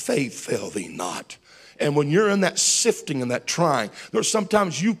thy faith fail thee not. And when you're in that sifting and that trying, there's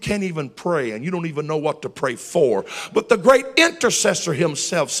sometimes you can't even pray and you don't even know what to pray for. But the great intercessor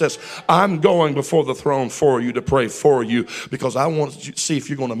himself says, I'm going before the throne for you to pray for you because I want to see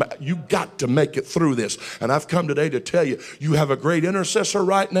if you're going to, you got to make it through this. And I've come today to tell you, you have a great intercessor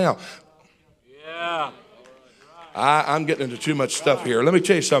right now. Yeah. I'm getting into too much stuff here. Let me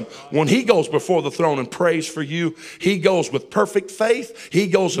tell you something. When he goes before the throne and prays for you, he goes with perfect faith. He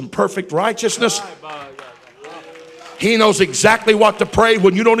goes in perfect righteousness. He knows exactly what to pray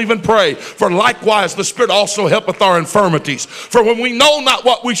when you don't even pray. For likewise, the Spirit also helpeth our infirmities. For when we know not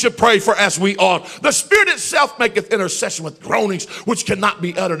what we should pray for as we ought, the Spirit itself maketh intercession with groanings which cannot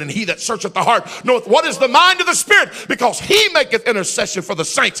be uttered. And he that searcheth the heart knoweth what is the mind of the Spirit, because he maketh intercession for the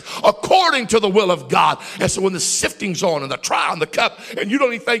saints according to the will of God. And so when the sifting's on and the trial and the cup, and you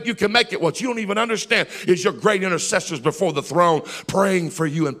don't even think you can make it, what you don't even understand is your great intercessors before the throne praying for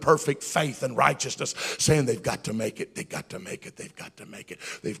you in perfect faith and righteousness, saying they've got to make it. They've got to make it. They've got to make it.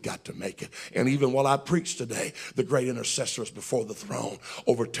 They've got to make it. And even while I preach today, the great intercessor is before the throne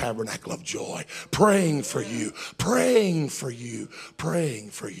over Tabernacle of Joy, praying for you, praying for you,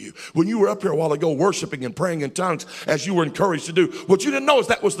 praying for you. When you were up here a while ago worshiping and praying in tongues as you were encouraged to do, what you didn't know is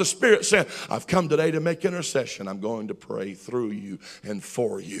that was the Spirit saying, I've come today to make intercession. I'm going to pray through you and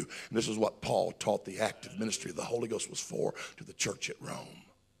for you. And this is what Paul taught the active ministry of the Holy Ghost was for to the church at Rome.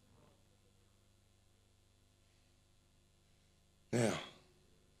 Now,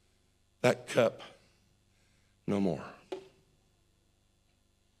 that cup, no more.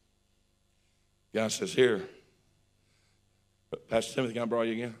 God says, here, Pastor Timothy, can I borrow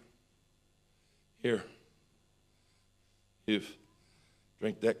you again? Here, you've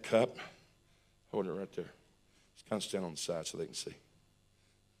drink that cup. Hold it right there. Just kind of stand on the side so they can see.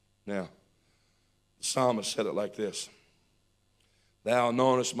 Now, the psalmist said it like this. Thou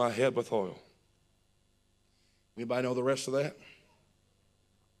anointest my head with oil. Anybody know the rest of that?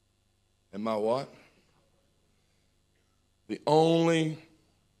 And my what? The only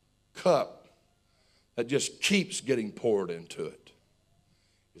cup that just keeps getting poured into it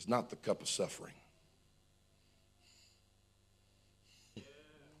is not the cup of suffering.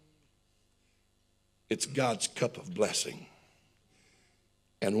 It's God's cup of blessing.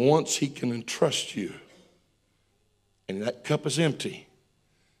 And once he can entrust you, and that cup is empty,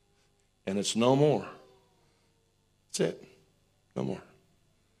 and it's no more. That's it. No more.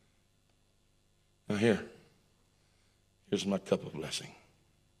 Now here's my cup of blessing.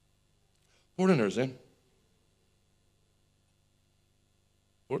 Pour it in there, Zen.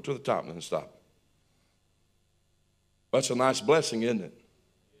 Pour it to the top and then stop. That's a nice blessing, isn't it?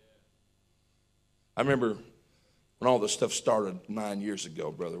 I remember when all this stuff started 9 years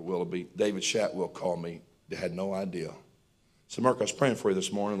ago, Brother Willoughby, David Shatwell called me. They had no idea. So, Mark, I was praying for you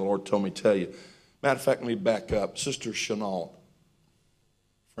this morning. The Lord told me to tell you. Matter of fact, let me back up. Sister Chenault,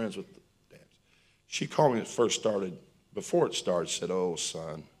 friends with the dads, she called me when it first started. Before it started, said, "Oh,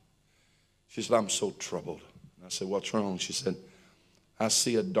 son." She said, "I'm so troubled." And I said, "What's wrong?" She said, "I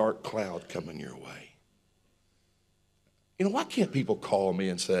see a dark cloud coming your way." You know, why can't people call me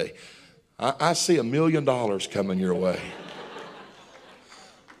and say, I see $1 million coming your way?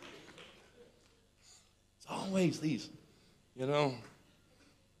 It's always these, you know.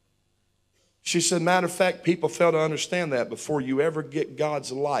 She said, matter of fact, people fail to understand that before you ever get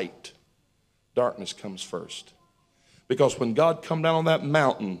God's light, darkness comes first. Because when God come down on that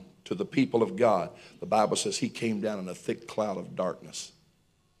mountain to the people of God, the Bible says he came down in a thick cloud of darkness.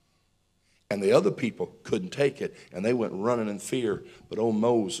 And the other people couldn't take it, and they went running in fear. But old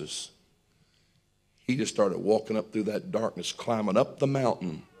Moses, he just started walking up through that darkness, climbing up the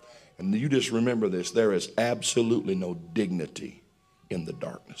mountain. And you just remember this, there is absolutely no dignity in the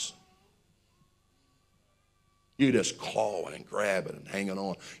darkness. You just clawing and grabbing and hanging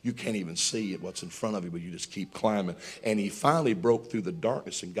on. You can't even see it, what's in front of you, but you just keep climbing. And he finally broke through the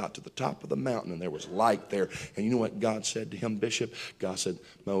darkness and got to the top of the mountain, and there was light there. And you know what God said to him, Bishop? God said,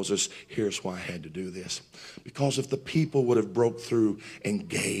 "Moses, here's why I had to do this. Because if the people would have broke through and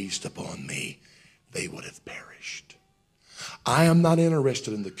gazed upon me, they would have perished. I am not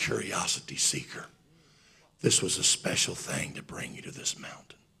interested in the curiosity seeker. This was a special thing to bring you to this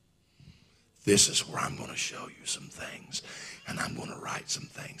mountain. This is where I'm going to show you some things, and I'm going to write some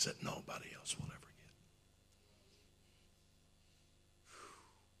things that nobody else will ever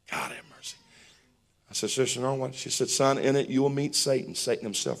get." God have mercy. I said, "Sister, you know what?" She said, "Son, in it you will meet Satan. Satan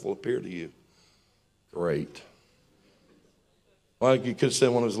himself will appear to you." Great. Well, you could have said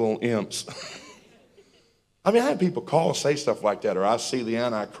one of those little imps. I mean, I had people call and say stuff like that, or I see the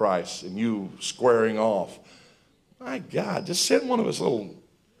Antichrist and you squaring off. My God, just send one of his little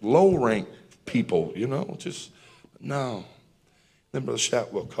low-rank people, you know, just, no. Then Brother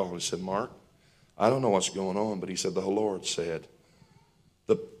Shatwell called and said, "Mark, I don't know what's going on," but he said, "The Lord said,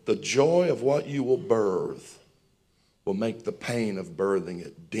 the joy of what you will birth will make the pain of birthing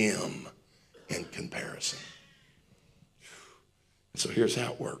it dim in comparison." And so here's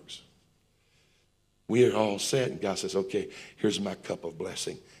how it works. We are all set, and God says, "Okay, here's my cup of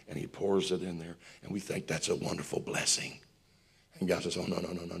blessing." And he pours it in there, and we think that's a wonderful blessing. And God says, "Oh, no.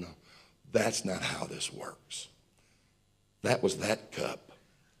 That's not how this works. That was that cup.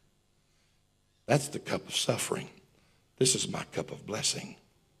 That's the cup of suffering. This is my cup of blessing.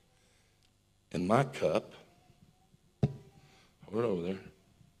 And my cup," hold it over there.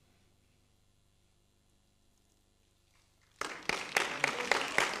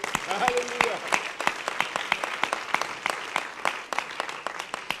 Hallelujah.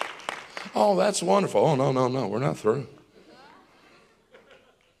 Oh, that's wonderful. Oh, no, we're not through.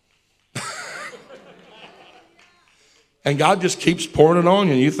 And God just keeps pouring it on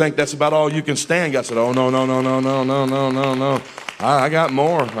you, and you think that's about all you can stand. God said, "Oh, no. I got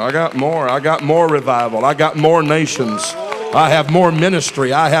more. I got more revival. I got more nations. I have more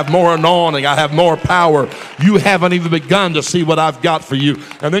ministry. I have more anointing. I have more power. You haven't even begun to see what I've got for you."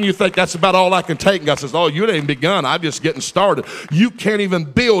 And then you think that's about all I can take. And God says, "Oh, you ain't even begun. I'm just getting started. You can't even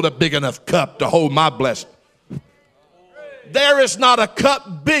build a big enough cup to hold my blessing." There is not a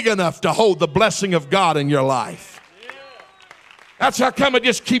cup big enough to hold the blessing of God in your life. That's how come it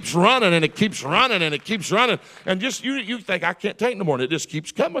just keeps running and it keeps running and it keeps running. And just you think, I can't take no more. And it just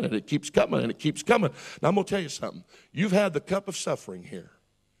keeps coming and it keeps coming and it keeps coming. Now, I'm going to tell you something. You've had the cup of suffering here.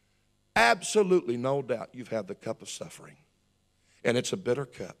 Absolutely no doubt you've had the cup of suffering. And it's a bitter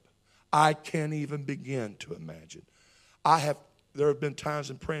cup. I can't even begin to imagine. There have been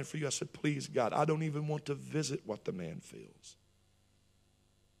times in praying for you, I said, "Please, God, I don't even want to visit what the man feels.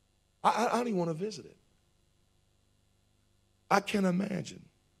 I don't even want to visit it. I can't imagine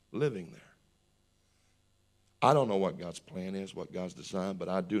living there." I don't know what God's plan is, what God's design, but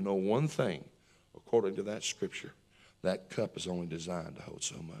I do know one thing. According to that scripture, that cup is only designed to hold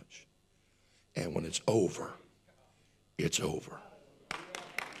so much. And when it's over, it's over.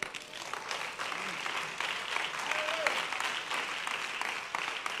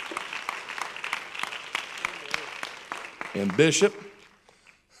 And Bishop,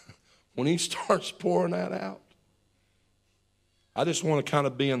 when he starts pouring that out, I just want to kind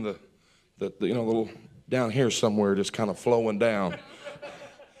of be in the little down here somewhere, just kind of flowing down,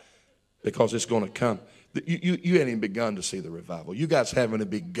 because it's going to come. You ain't even begun to see the revival. You guys haven't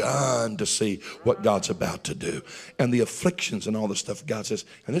begun to see what God's about to do. And the afflictions and all the stuff God says,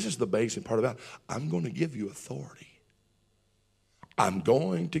 and this is the basic part about it, I'm going to give you authority. I'm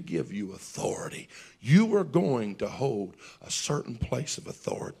going to give you authority. You are going to hold a certain place of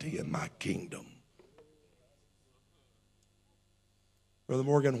authority in my kingdom. Brother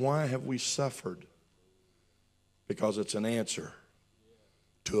Morgan, why have we suffered? Because it's an answer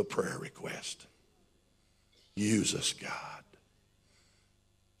to a prayer request. Use us, God.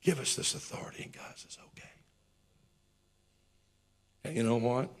 Give us this authority. And God says, okay. And you know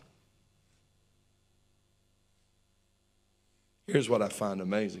what? Here's what I find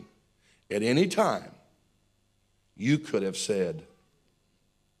amazing. At any time, you could have said,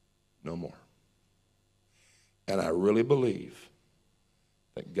 no more. And I really believe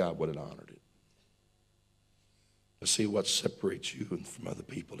that God would have honored it. To see what separates you from other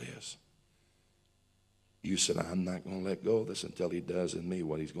people is, you said, I'm not going to let go of this until he does in me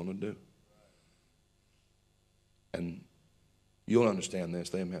what he's going to do. And you'll understand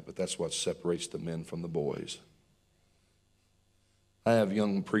this, amen, but that's what separates the men from the boys. I have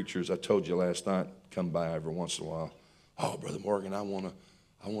young preachers, I told you last night, come by every once in a while. Oh, Brother Morgan, I want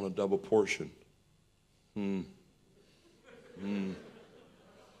a double portion.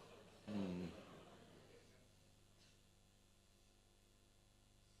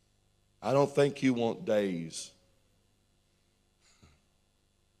 I don't think you want days.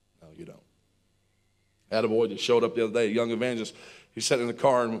 No, you don't. I had a boy that showed up the other day, a young evangelist. He sat in the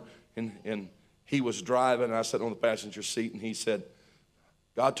car and he was driving, and I sat on the passenger seat, and he said,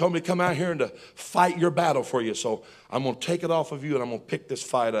 God told me to come out here and to fight your battle for you, so I'm going to take it off of you and I'm going to pick this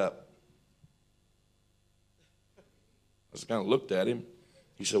fight up. I just kind of looked at him.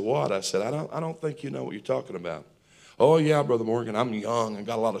 He said, what? I said, I don't think you know what you're talking about. Oh, yeah, Brother Morgan, I'm young and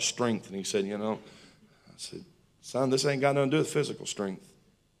got a lot of strength. And he said, you know, I said, son, this ain't got nothing to do with physical strength.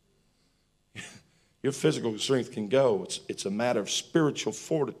 Your physical strength can go. It's a matter of spiritual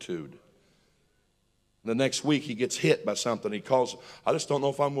fortitude. The next week he gets hit by something. He calls, I just don't know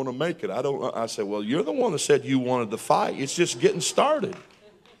if I'm going to make it. I said, well, you're the one that said you wanted to fight. It's just getting started.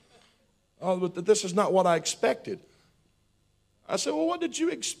 Oh, but this is not what I expected. I said, well, what did you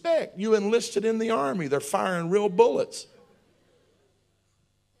expect? You enlisted in the army. They're firing real bullets.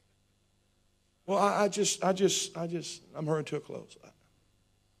 Well, I'm hurrying to a close.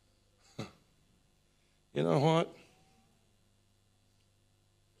 You know what?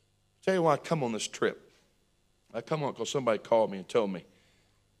 Tell you why I come on this trip. I come on because somebody called me and told me,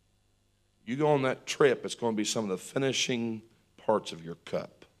 you go on that trip, it's going to be some of the finishing parts of your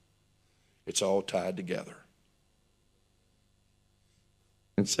cup. It's all tied together.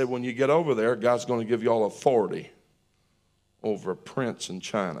 And said, when you get over there, God's going to give you all authority over a prince in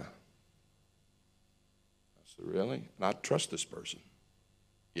China. I said, really? And I trust this person.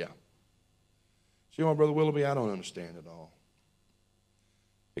 Yeah. So you know, Brother Willoughby, I don't understand it all.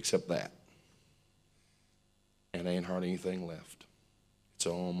 Except that. And ain't hardly anything left. It's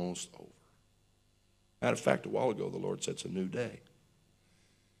almost over. Matter of fact, a while ago, the Lord said it's a new day.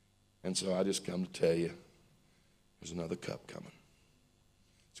 And so I just come to tell you, there's another cup coming.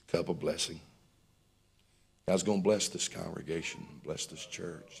 It's a cup of blessing. God's going to bless this congregation, bless this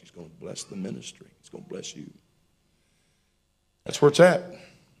church. He's going to bless the ministry. He's going to bless you. That's where it's at.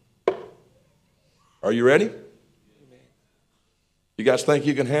 Are you ready? You guys think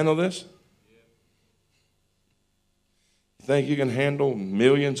you can handle this? You think you can handle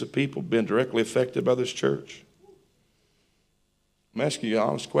millions of people being directly affected by this church? I'm asking you an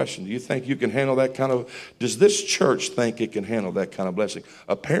honest question. Do you think you can handle that kind of, does this church think it can handle that kind of blessing?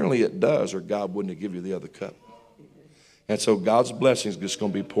 Apparently it does, or God wouldn't have given you the other cup. And so God's blessing is just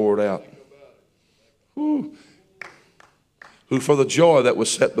going to be poured out. Who for the joy that was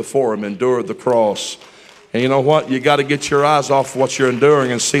set before him endured the cross. And you know what? You got to get your eyes off what you're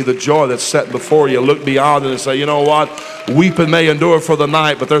enduring and see the joy that's set before you. Look beyond it and say, you know what? Weeping may endure for the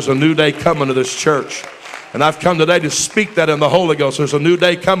night, but there's a new day coming to this church. And I've come today to speak that in the Holy Ghost. There's a new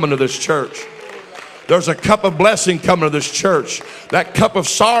day coming to this church. There's a cup of blessing coming to this church. That cup of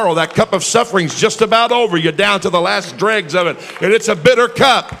sorrow, that cup of suffering is just about over. You're down to the last dregs of it. And it's a bitter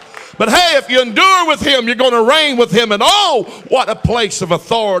cup. But hey, if you endure with him, you're going to reign with him. And oh, what a place of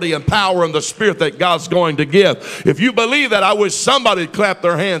authority and power in the Spirit that God's going to give. If you believe that, I wish somebody would clap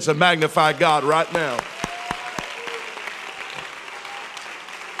their hands and magnify God right now.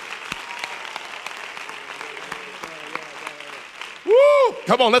 Woo!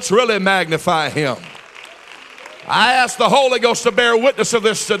 Come on, let's really magnify him. I ask the Holy Ghost to bear witness of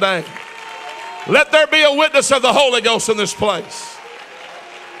this today. Let there be a witness of the Holy Ghost in this place.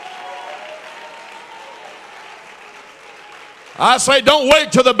 I say don't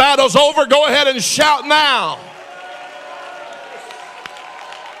wait till the battle's over. Go ahead and shout now.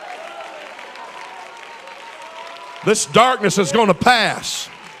 This darkness is going to pass.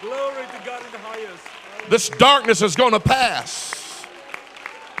 Glory to God in the highest. This darkness is going to pass.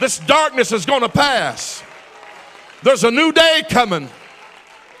 This darkness is going to pass. There's a new day coming.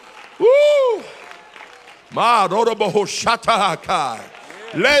 Woo! Ma rodoboho shatahakai.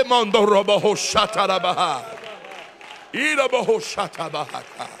 Le mondo roboho shatarabaha. Idaboho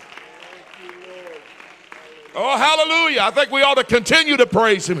shatabahakai. Oh, hallelujah. I think we ought to continue to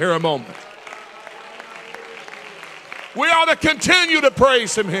praise him here a moment. We ought to continue to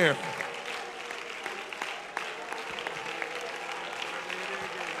praise him here.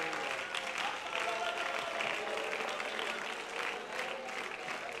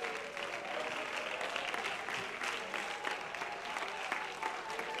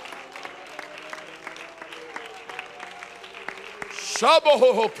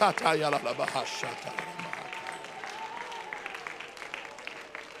 Shaboho katayala bahashata.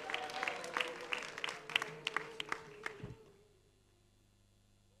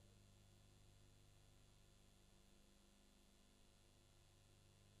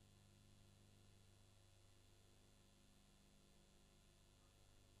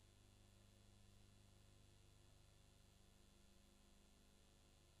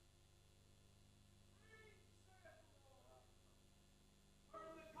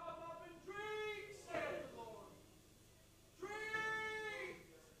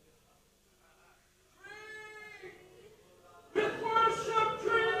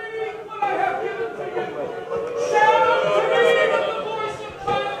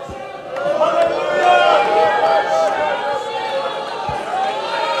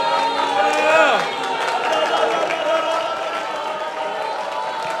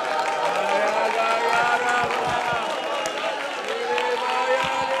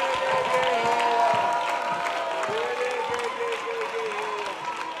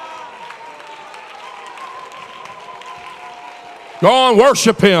 Go on,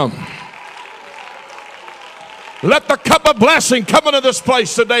 worship him. Let the cup of blessing come into this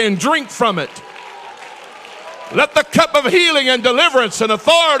place today and drink from it. Let the cup of healing and deliverance and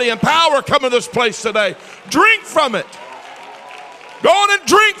authority and power come into this place today. Drink from it. Go on and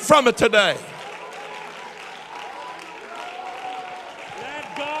drink from it today.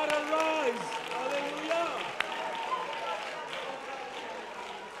 Let God arise. Hallelujah.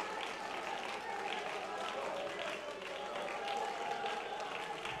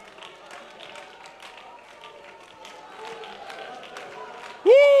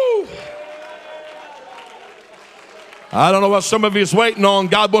 Woo! I don't know what some of you is waiting on.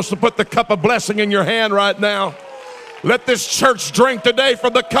 God wants to put the cup of blessing in your hand right now. Let this church drink today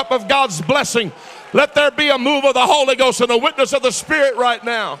from the cup of God's blessing. Let there be a move of the Holy Ghost and a witness of the Spirit right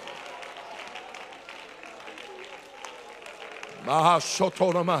now. Maha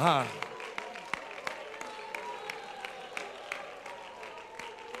Shotona Maha.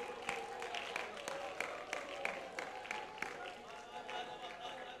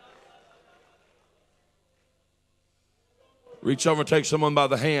 Reach over and take someone by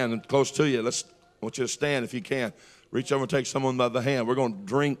the hand and close to you. I want you to stand if you can. Reach over and take someone by the hand. We're going to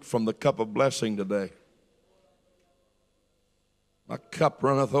drink from the cup of blessing today. My cup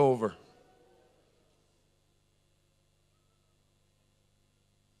runneth over.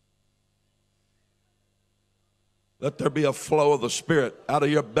 Let there be a flow of the Spirit. Out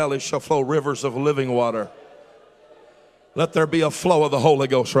of your belly shall flow rivers of living water. Let there be a flow of the Holy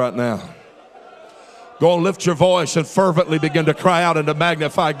Ghost right now. Go and lift your voice and fervently begin to cry out and to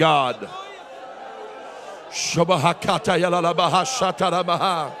magnify God. Shabahakata yalalabaha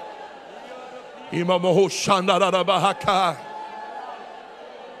shatarabaha. Imamoho shandarabahaka.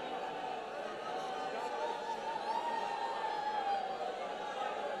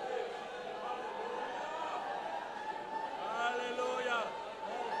 Hallelujah.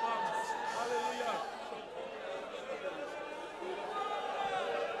 All comes. Hallelujah.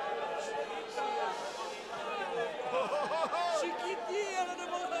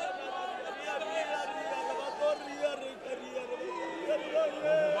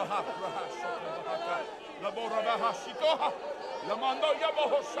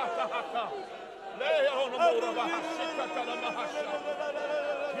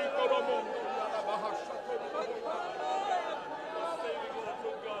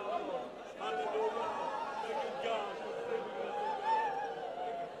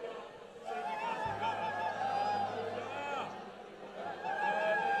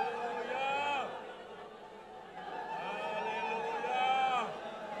 Hallelujah.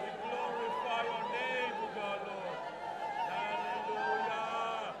 We glorify your name, O God, Lord.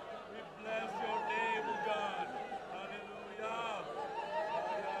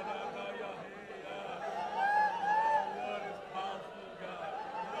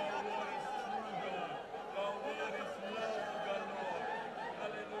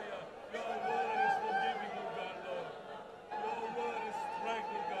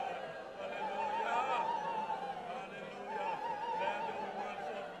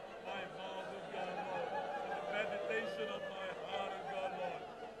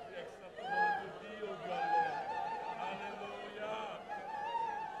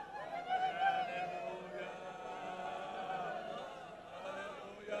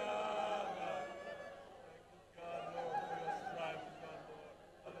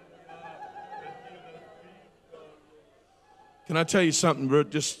 Can I tell you something, bro?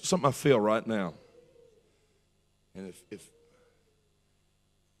 Just something I feel right now. And if it's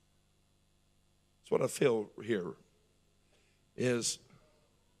what I feel here is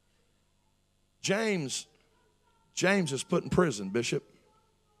James is put in prison, Bishop.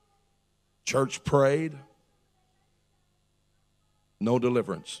 Church prayed. No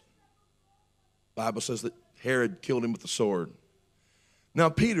deliverance. Bible says that Herod killed him with the sword. Now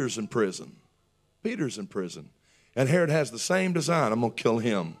Peter's in prison. Peter's in prison. And Herod has the same design. I'm going to kill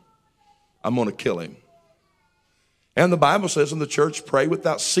him. I'm going to kill him. And the Bible says, and the church prayed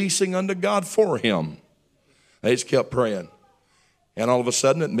without ceasing unto God for him. They just kept praying. And all of a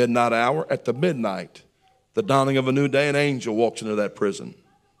sudden, at midnight hour, at the midnight, the dawning of a new day, an angel walks into that prison.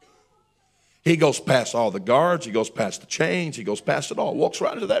 He goes past all the guards. He goes past the chains. He goes past it all. Walks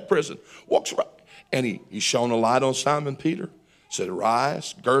right into that prison. Walks right. And he shone a light on Simon Peter. Said,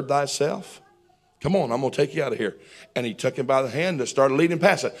 arise, gird thyself. Come on, I'm going to take you out of here. And he took him by the hand and started leading him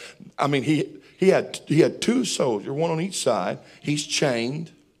past it. I mean, he had two soldiers, one on each side. He's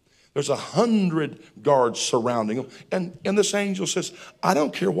chained. There's 100 guards surrounding him. And this angel says, I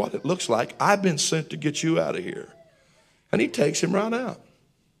don't care what it looks like. I've been sent to get you out of here. And he takes him right out.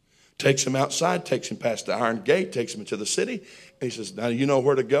 Takes him outside, takes him past the iron gate, takes him into the city. And he says, now you know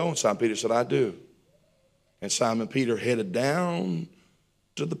where to go? And Simon Peter said, I do. And Simon Peter headed down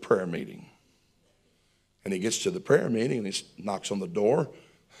to the prayer meeting. And he gets to the prayer meeting and he knocks on the door.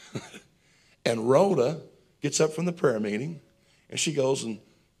 And Rhoda gets up from the prayer meeting and she goes, and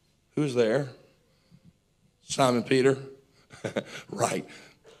who's there? Simon Peter. Right.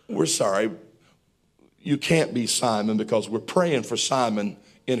 We're sorry. You can't be Simon because we're praying for Simon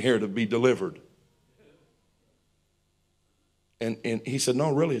in here to be delivered. And he said,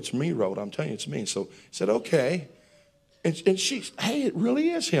 no, really, it's me, Rhoda. I'm telling you, it's me. So he said, okay. And she, hey, it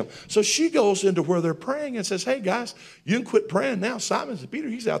really is him. So she goes into where they're praying and says, hey, guys, you can quit praying now. Simon said, Peter,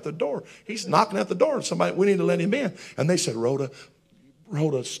 he's out the door. He's knocking at the door. Somebody, we need to let him in. And they said, Rhoda,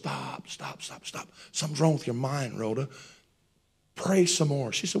 stop. Something's wrong with your mind, Rhoda. Pray some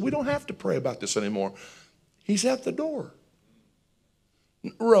more. She said, we don't have to pray about this anymore. He's at the door.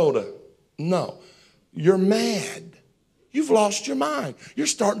 Rhoda, no, you're mad. You've lost your mind. You're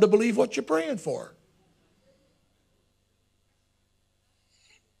starting to believe what you're praying for.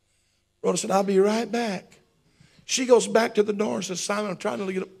 Rhoda said, I'll be right back. She goes back to the door and says, Simon, I'm trying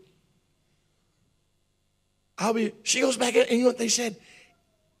to get up. She goes back in, and you know what they said?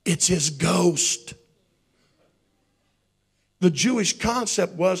 It's his ghost. The Jewish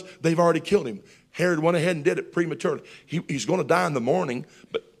concept was they've already killed him. Herod went ahead and did it prematurely. He's going to die in the morning,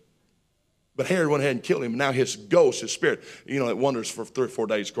 but Herod went ahead and killed him. Now his ghost, his spirit, it wanders for 3 or 4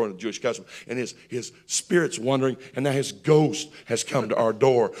 days according to the Jewish custom. And his spirit's wandering, and now his ghost has come to our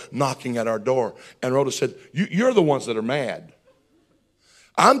door, knocking at our door. And Rhoda said, you're the ones that are mad.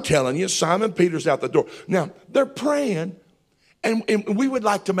 I'm telling you, Simon Peter's out the door. Now, they're praying, and we would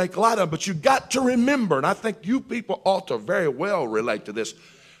like to make light of it, but you got to remember, and I think you people ought to very well relate to this.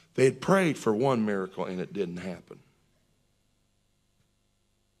 They had prayed for one miracle, and it didn't happen.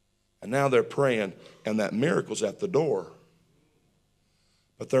 And now they're praying, and that miracle's at the door.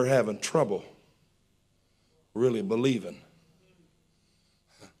 But they're having trouble really believing.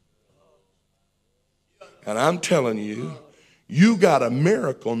 And I'm telling you, you got a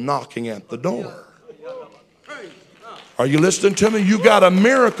miracle knocking at the door. Are you listening to me? You got a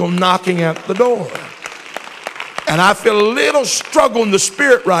miracle knocking at the door. And I feel a little struggle in the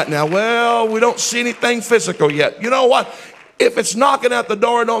spirit right now. Well, we don't see anything physical yet. You know what? If it's knocking at the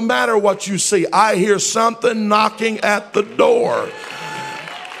door, it don't matter what you see. I hear something knocking at the door.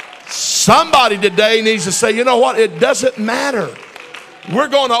 Somebody today needs to say, you know what? It doesn't matter. We're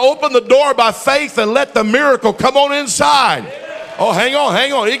going to open the door by faith and let the miracle come on inside. Oh, hang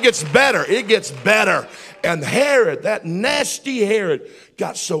on. It gets better. And Herod, that nasty Herod,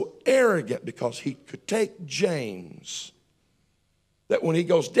 got so arrogant because he could take James that when he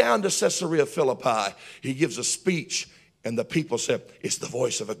goes down to Caesarea Philippi, he gives a speech. And the people said, it's the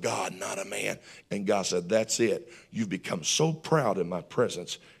voice of a God, not a man. And God said, that's it. You've become so proud in my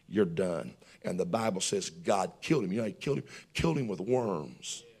presence, you're done. And the Bible says God killed him. You know, he killed him? Killed him with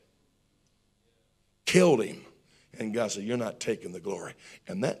worms. Killed him. And God said, you're not taking the glory.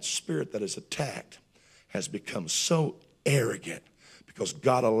 And that spirit that is attacked has become so arrogant because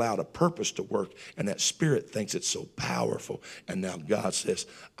God allowed a purpose to work, and that spirit thinks it's so powerful. And now God says,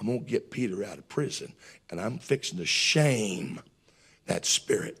 I'm going to get Peter out of prison, and I'm fixing to shame that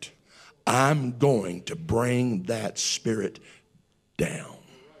spirit. I'm going to bring that spirit down.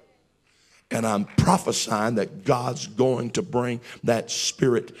 And I'm prophesying that God's going to bring that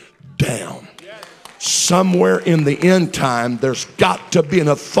spirit down. Somewhere in the end time, there's got to be an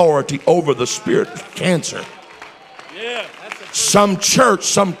authority over the spirit of cancer. Yeah. Some church,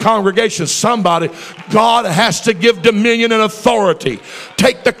 some congregation, somebody, God has to give dominion and authority.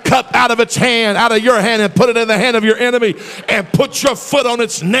 Take the cup out of its hand, out of your hand, and put it in the hand of your enemy, and put your foot on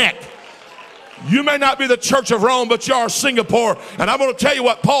its neck. You may not be the church of Rome, but you are Singapore. And I'm going to tell you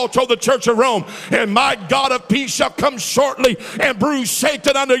what Paul told the church of Rome. And my God of peace shall come shortly and bruise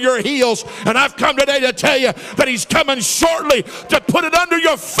Satan under your heels. And I've come today to tell you that he's coming shortly to put it under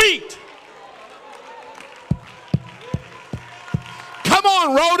your feet. Come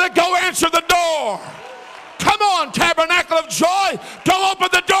on, Rhoda, go answer the door. Come on, Tabernacle of Joy, go open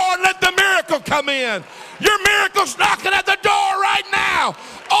the door and let the miracle come in. Your miracle's knocking at the door right now.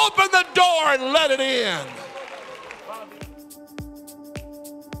 Open the door and let it in.